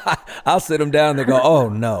 I'll sit them down and they go, oh,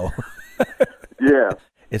 no. Yeah.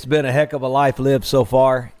 It's been a heck of a life lived so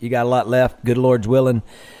far. You got a lot left, good Lord's willing.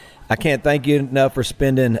 I can't thank you enough for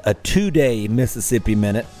spending a 2-day Mississippi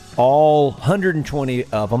Minute, all 120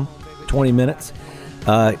 of them, 20 minutes.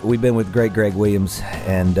 We've been with Greg Williams,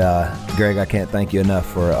 and Greg, I can't thank you enough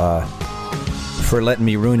for letting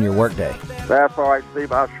me ruin your workday. That's all right,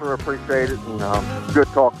 Steve. I sure appreciate it, and good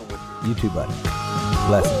talking with you. You too, buddy.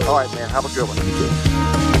 Blessings. All right, man. Have a good one. You too.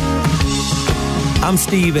 I'm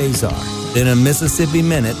Steve Azar. In a Mississippi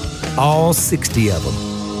Minute, all 60 of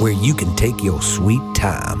them, where you can take your sweet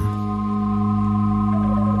time.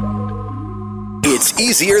 It's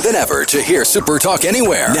easier than ever to hear Super Talk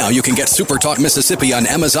anywhere. Now you can get Super Talk Mississippi on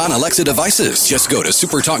Amazon Alexa devices. Just go to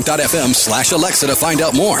supertalk.fm/Alexa to find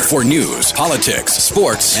out more. For news, politics,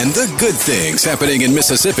 sports, and the good things happening in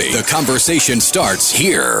Mississippi. The conversation starts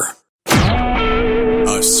here.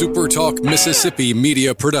 A Super Talk Mississippi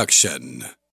media production.